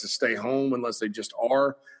out west to stay home unless they just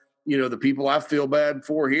are. The people I feel bad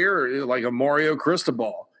for here are like a Mario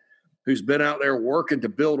Cristobal, who's been out there working to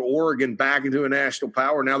build Oregon back into a national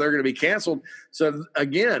power. Now they're going to be canceled. So,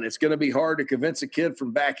 again, it's going to be hard to convince a kid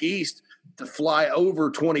from back east to fly over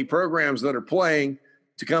 20 programs that are playing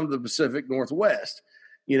to come to the Pacific Northwest.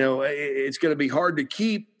 It's going to be hard to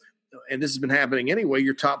keep, and this has been happening anyway,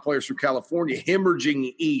 your top players from California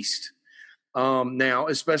hemorrhaging east. Now,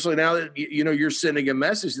 especially now that you're sending a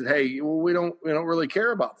message that, hey, we don't really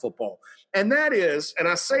care about football. And that is, and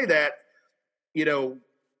I say that,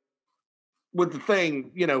 with the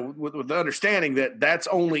thing, with the understanding that that's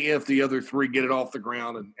only if the other three get it off the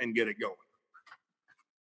ground and get it going.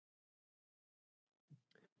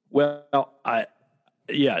 Well,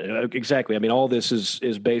 yeah, exactly. I mean, all this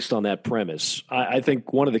is based on that premise. I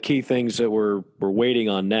think one of the key things that we're waiting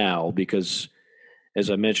on now, because as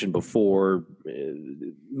I mentioned before,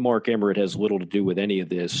 Mark Emmert has little to do with any of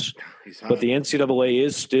this, but the NCAA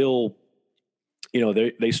is still,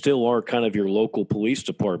 they still are kind of your local police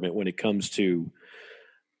department when it comes to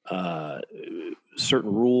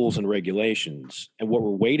certain rules and regulations. And what we're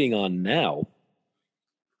waiting on now,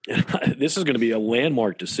 this is going to be a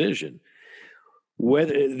landmark decision.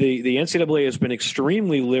 Whether the NCAA has been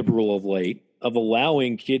extremely liberal of late of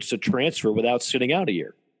allowing kids to transfer without sitting out a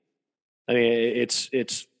year. I mean,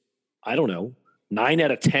 it's I don't know, 9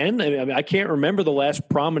 out of 10. I mean, I can't remember the last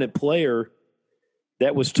prominent player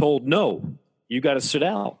that was told, no, you got to sit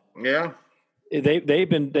out. Yeah. They've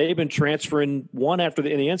been transferring one after the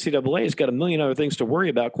NCAA has got a million other things to worry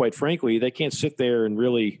about. Quite frankly, they can't sit there and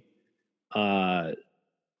really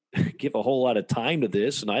give a whole lot of time to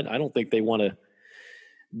this. And I don't think they want to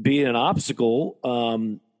be an obstacle.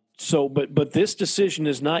 But this decision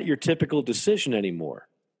is not your typical decision anymore.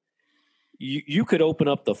 You could open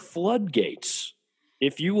up the floodgates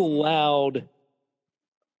if you allowed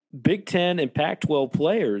Big Ten and Pac-12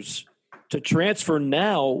 players to transfer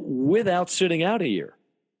now without sitting out a year.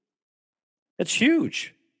 That's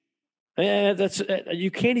huge. And you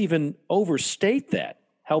can't even overstate that,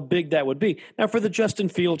 how big that would be. Now, for the Justin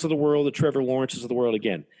Fields of the world, the Trevor Lawrences of the world,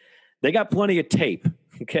 again, they got plenty of tape,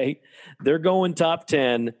 okay? They're going top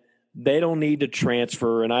 10. They don't need to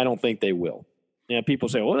transfer, and I don't think they will. People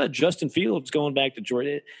say, well, that Justin Fields going back to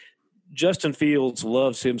Georgia. Justin Fields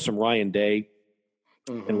loves him some Ryan Day,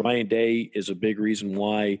 and Ryan Day is a big reason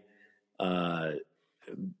why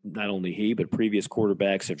not only he, but previous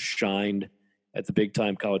quarterbacks have shined at the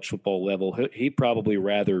big-time college football level. He'd probably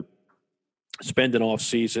rather spend an off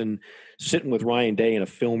season sitting with Ryan Day in a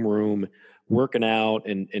film room, working out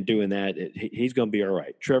and doing that. He's going to be all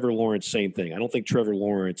right. Trevor Lawrence, same thing. I don't think Trevor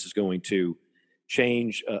Lawrence is going to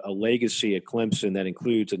change a legacy at Clemson that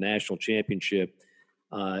includes a national championship.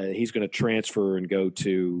 He's going to transfer and go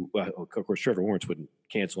to, well, of course, Trevor Lawrence wouldn't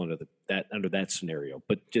cancel under that scenario,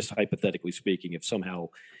 but just hypothetically speaking, if somehow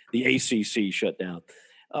the ACC shut down.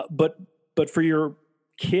 But for your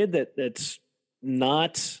kid that's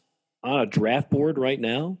not on a draft board right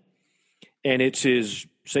now, and it's his,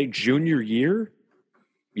 say, junior year,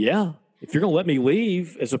 yeah, if you're going to let me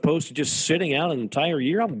leave as opposed to just sitting out an entire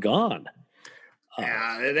year, I'm gone.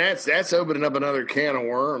 Yeah, that's opening up another can of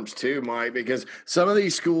worms too, Mike, because some of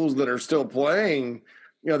these schools that are still playing,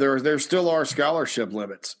 there still are scholarship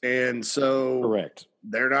limits. And so correct.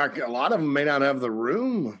 They're not, a lot of them may not have the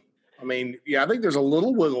room. I mean, yeah, I think there's a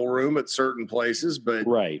little wiggle room at certain places, but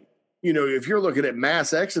right. If you're looking at mass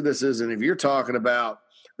exoduses and if you're talking about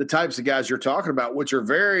the types of guys you're talking about, which are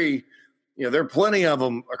very, there are plenty of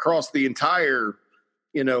them across the entire,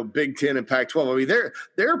 Big Ten and Pac-12. I mean,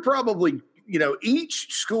 they're probably,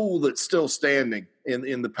 each school that's still standing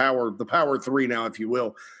in the power three now, if you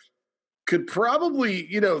will, could probably,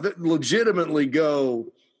 legitimately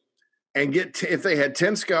go and get if they had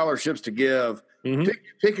 10 scholarships to give,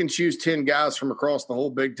 pick and choose 10 guys from across the whole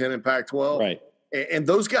Big Ten and Pac-12. Right. And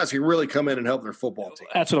those guys can really come in and help their football team.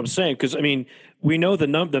 That's what I'm saying. Because we know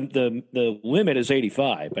the limit is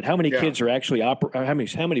 85, but how many kids are actually how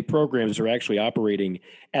many programs are actually operating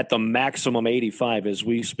at the maximum 85 as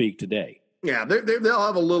we speak today? Yeah, they'll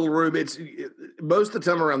have a little room. It's most of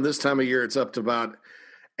the time around this time of year, it's up to about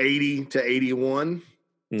 80 to 81.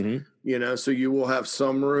 So you will have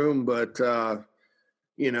some room, but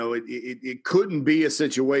it couldn't be a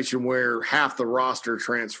situation where half the roster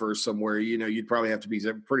transfers somewhere. You'd probably have to be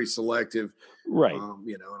pretty selective, right? And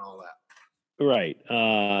all that. Right.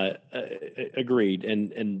 Agreed.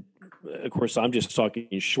 And of course, I'm just talking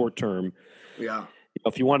short term. Yeah.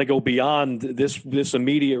 If you want to go beyond this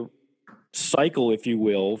immediate cycle, if you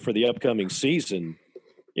will, for the upcoming season,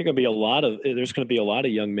 there's going to be a lot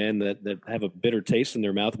of young men that have a bitter taste in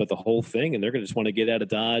their mouth about the whole thing, and they're going to just want to get out of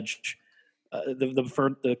Dodge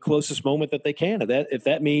for the closest moment that they can. If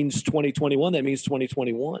that means 2021, that means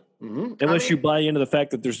 2021. Unless you buy into the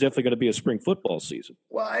fact that there's definitely going to be a spring football season.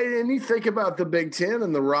 Well, and you think about the Big Ten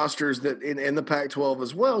and the rosters that in the Pac-12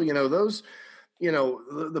 as well. Those.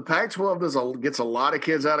 The Pac-12 gets a lot of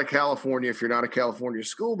kids out of California if you're not a California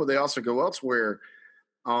school, but they also go elsewhere.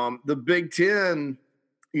 The Big Ten,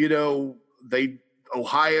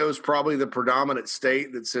 Ohio's probably the predominant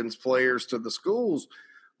state that sends players to the schools,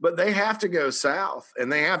 but they have to go south,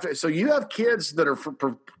 and they have to. So you have kids that are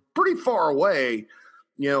pretty far away,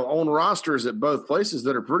 on rosters at both places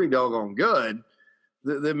that are pretty doggone good.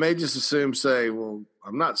 That may just say, well,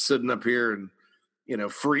 I'm not sitting up here and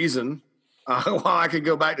freezing. Well, I could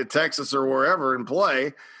go back to Texas or wherever and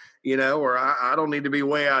play, or I don't need to be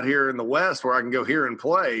way out here in the West where I can go here and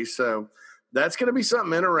play. So that's going to be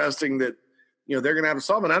something interesting that, they're going to have to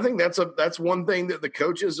solve. And I think that's one thing that the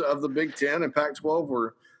coaches of the Big Ten and Pac-12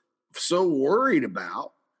 were so worried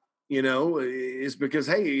about, is because,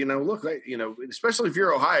 hey, look, especially if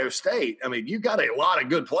you're Ohio State, you got a lot of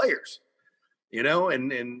good players,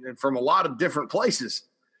 and from a lot of different places.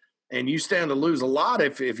 And you stand to lose a lot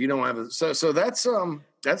if you don't have it. So that's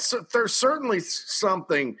there's certainly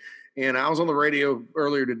something. And I was on the radio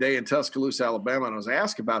earlier today in Tuscaloosa, Alabama, and I was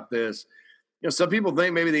asked about this. Some people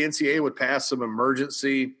think maybe the NCAA would pass some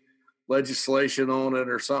emergency legislation on it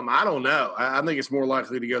or something. I don't know. I think it's more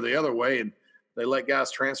likely to go the other way, and they let guys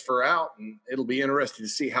transfer out, and it'll be interesting to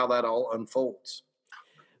see how that all unfolds.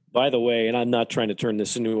 By the way, and I'm not trying to turn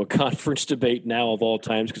this into a conference debate now of all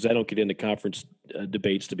times, because I don't get into conference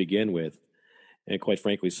debates to begin with. And quite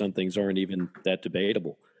frankly, some things aren't even that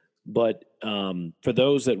debatable. But for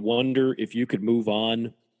those that wonder if you could move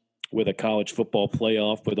on with a college football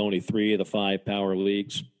playoff with only 3 of the 5 power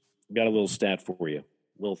leagues, I've got a little stat for you,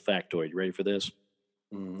 a little factoid. You ready for this?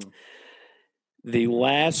 The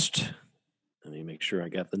last, let me make sure I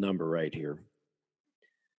got the number right here,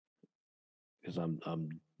 because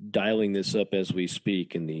I'm dialing this up as we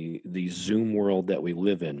speak in the Zoom world that we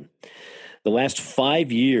live in. The last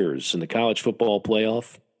 5 years in the college football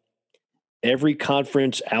playoff, every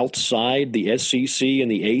conference outside the SEC and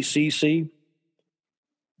the ACC,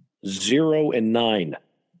 0-9.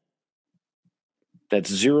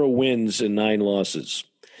 That's 0 wins and 9 losses.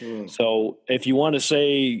 So if you want to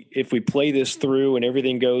say, if we play this through and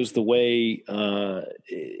everything goes the way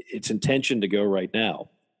it's intention to go right now,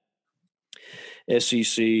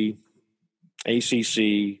 SEC,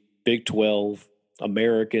 ACC, Big 12,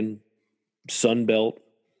 American, Sun Belt,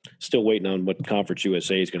 still waiting on what Conference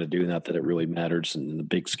USA is going to do. Not that it really matters in the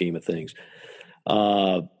big scheme of things.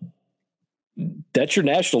 That's your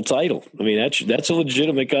national title. That's a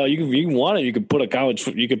legitimate. You can want it. You can put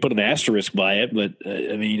you can put an asterisk by it, but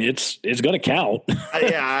it's going to count.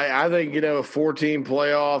 I think a 4-team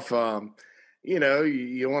playoff.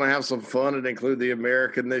 You want to have some fun and include the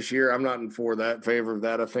American this year. I'm not in favor of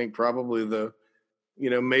that. I think probably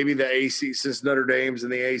maybe the ACC, since Notre Dame's in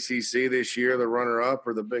the ACC this year, the runner-up,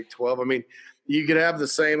 or the Big 12. You could have the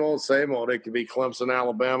same old. It could be Clemson,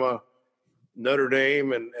 Alabama, Notre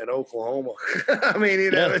Dame, and Oklahoma.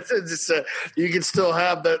 It's just you can still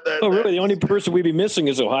have that. Really, the only person we'd be missing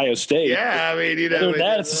is Ohio State. Yeah, other than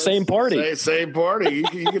that, it's the same party. Same party.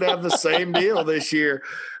 You could have the same deal this year.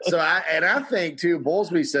 So I think too,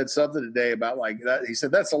 Bowlesby said something today about like that. He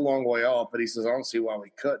said that's a long way off, but he says I don't see why we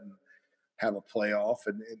couldn't have a playoff,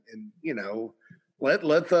 and let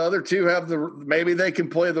the other two have maybe they can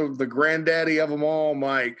play the granddaddy of them all,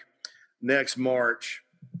 Mike, next March.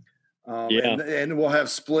 And we'll have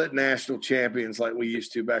split national champions like we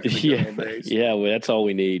used to back in the good old days. Yeah, well, that's all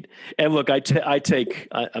we need. And look,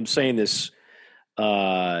 I'm saying this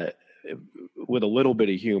with a little bit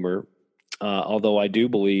of humor, although I do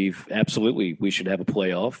believe absolutely we should have a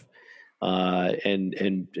playoff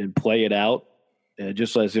and play it out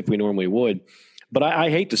just as if we normally would. But I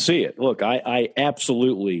hate to see it. Look, I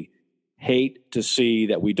absolutely hate to see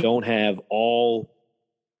that we don't have all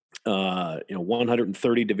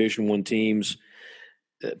 130 Division I teams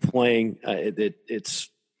playing.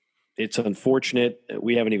 It's unfortunate.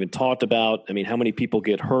 We haven't even talked about, how many people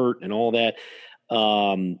get hurt and all that.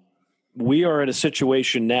 We are in a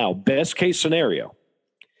situation now, best case scenario,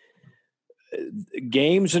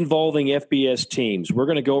 games involving FBS teams. We're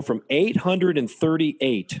going to go from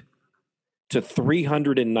 838 to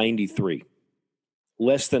 393.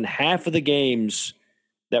 Less than half of the games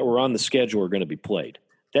that were on the schedule are going to be played.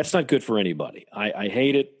 That's not good for anybody. I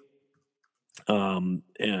hate it. And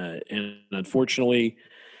unfortunately,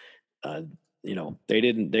 they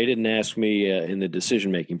didn't ask me in the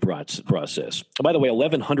decision-making process. By the way,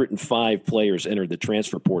 1,105 players entered the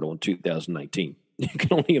transfer portal in 2019. You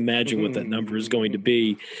can only imagine what that number is going to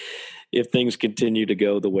be if things continue to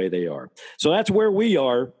go the way they are. So that's where we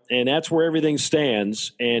are, and that's where everything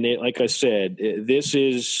stands. And like I said, this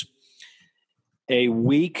is a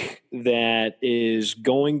week that is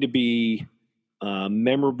going to be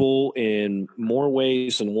memorable in more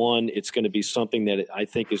ways than one. It's going to be something that I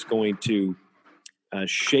think is going to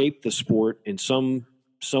shape the sport in some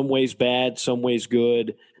ways bad, some ways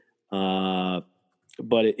good.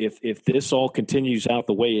 But if this all continues out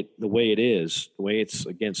the way it is, the way it's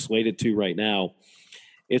again slated to right now,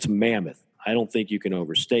 it's mammoth. I don't think you can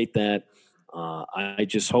overstate that. I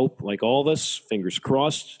just hope, like all of us, fingers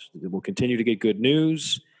crossed, that we'll continue to get good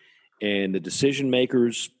news, and the decision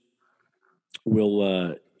makers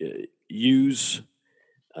will use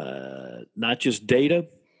not just data,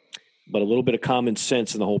 but a little bit of common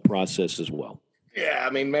sense in the whole process as well. Yeah,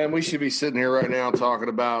 man, we should be sitting here right now talking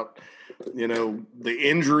about, the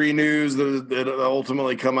injury news that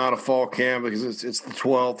ultimately come out of fall camp, because it's the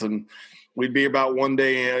 12th, and we'd be about one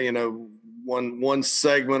day, one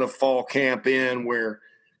segment of fall camp in where,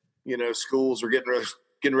 schools are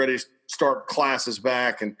getting ready to start classes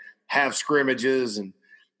back and have scrimmages and,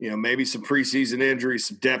 maybe some preseason injuries,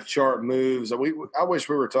 some depth chart moves. I wish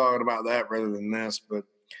we were talking about that rather than this, but,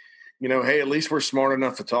 hey, at least we're smart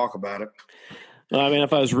enough to talk about it.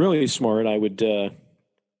 If I was really smart, I would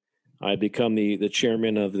I'd become the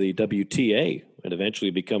chairman of the WTA and eventually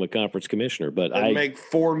become a conference commissioner. But I make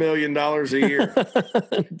 $4 million a year.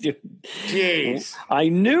 Jeez. I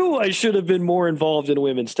knew I should have been more involved in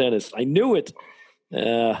women's tennis. I knew it.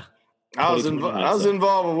 I was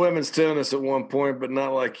involved with women's tennis at one point, but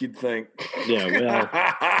not like you'd think. Yeah,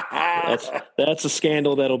 well, that's a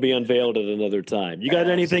scandal that'll be unveiled at another time. You got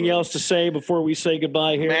anything else to say before we say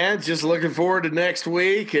goodbye here? Man, just looking forward to next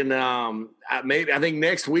week, and I think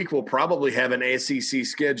next week we'll probably have an SEC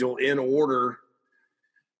schedule in order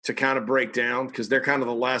to kind of break down, because they're kind of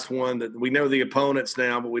the last one that we know the opponents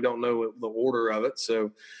now, but we don't know the order of it.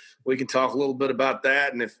 So we can talk a little bit about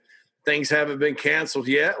that, and if things haven't been canceled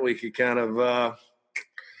yet, we could kind of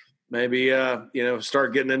maybe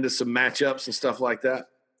start getting into some matchups and stuff like that.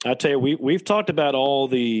 I'll tell you, we've talked about all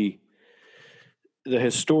the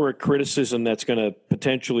historic criticism that's going to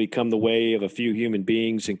potentially come the way of a few human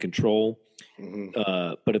beings in control.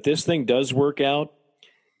 Mm-hmm. But if this thing does work out,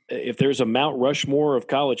 if there's a Mount Rushmore of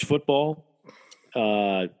college football,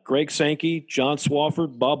 Greg Sankey, John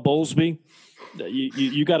Swofford, Bob Bowlesby,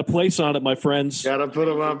 you got a place on it, my friends. Got to put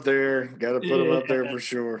them up there. Got to put them up there for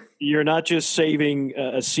sure. You're not just saving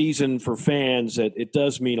a season for fans. It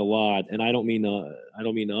does mean a lot, and I don't mean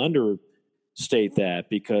to understate that,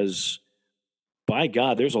 because, by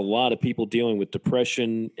God, there's a lot of people dealing with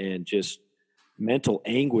depression and just mental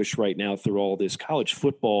anguish right now through all this. College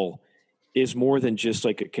football is more than just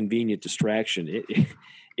like a convenient distraction.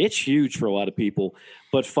 It's huge for a lot of people,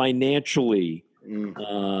 but financially,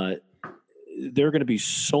 there are going to be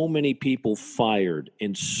so many people fired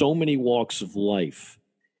in so many walks of life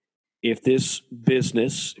if this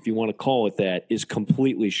business, if you want to call it that, is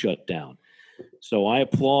completely shut down. So I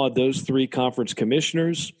applaud those three conference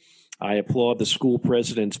commissioners. I applaud the school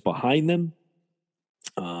presidents behind them.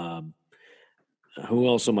 Who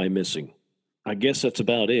else am I missing? I guess that's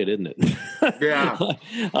about it, isn't it? Yeah.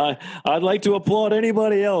 I'd like to applaud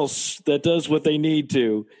anybody else that does what they need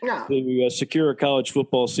to secure a college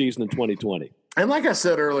football season in 2020. And like I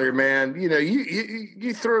said earlier, man,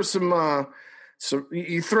 you throw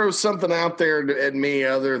you throw something out there at me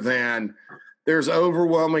other than there's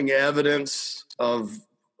overwhelming evidence of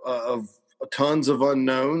tons of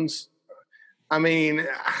unknowns. I mean,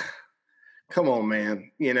 come on,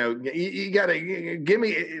 man. You got to give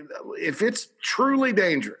me – if it's truly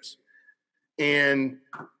dangerous, and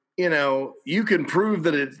you can prove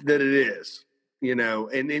that it is.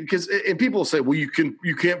 And because people say, well, you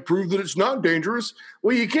can't prove that it's not dangerous.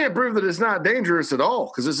 Well, you can't prove that it's not dangerous at all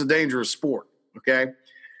because it's a dangerous sport. Okay.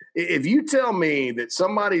 If you tell me that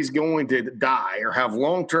somebody's going to die or have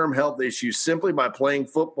long-term health issues simply by playing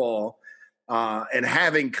football and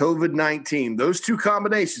having COVID-19, those two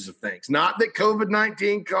combinations of things, not that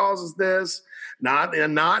COVID-19 causes this, not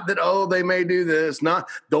that, they may do this,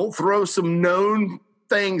 don't throw some known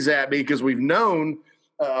things at me because we've known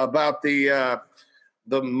about the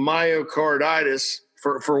myocarditis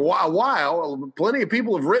for a while. Plenty of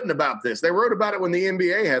people have written about this. They wrote about it when the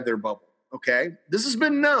NBA had their bubble. Okay, this has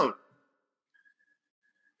been known.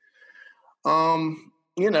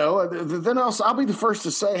 Then I'll be the first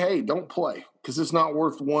to say, hey, don't play because it's not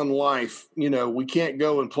worth one life. We can't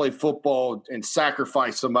go and play football and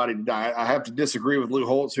sacrifice somebody to die. I have to disagree with Lou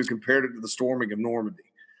Holtz, who compared it to the storming of Normandy.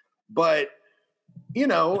 But,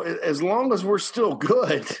 as long as we're still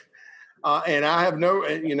good, and I have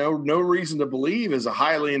no reason to believe as a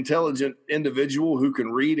highly intelligent individual who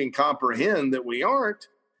can read and comprehend that we aren't.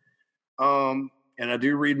 And I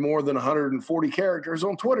do read more than 140 characters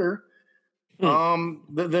on Twitter.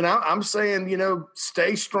 Then I'm saying,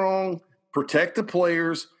 stay strong, protect the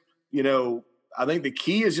players. I think the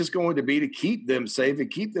key is just going to be to keep them safe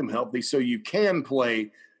and keep them healthy so you can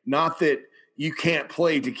play, not that you can't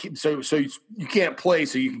play to keep, so you can't play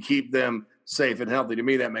so you can keep them safe and healthy. To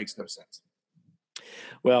me, that makes no sense.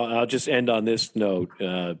 Well, I'll just end on this note.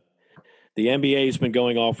 The NBA has been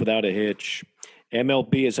going off without a hitch.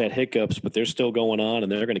 MLB has had hiccups, but they're still going on,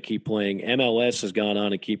 and they're going to keep playing. MLS has gone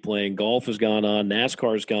on and keep playing. Golf has gone on.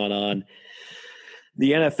 NASCAR has gone on.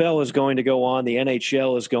 The NFL is going to go on. The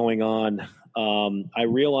NHL is going on. I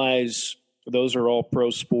realize those are all pro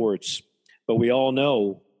sports, but we all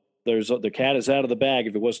know the cat is out of the bag.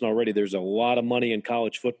 If it wasn't already, there's a lot of money in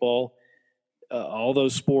college football. All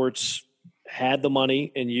those sports had the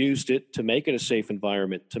money and used it to make it a safe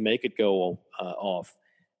environment, to make it go off.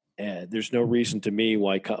 There's no reason to me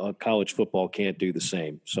why college football can't do the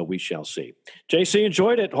same. So we shall see. JC,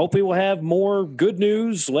 enjoyed it. Hopefully we'll have more good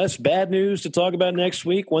news, less bad news to talk about next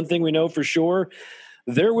week. One thing we know for sure,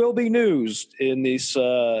 there will be news in these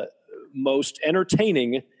most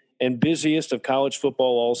entertaining and busiest of college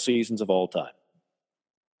football all seasons of all time.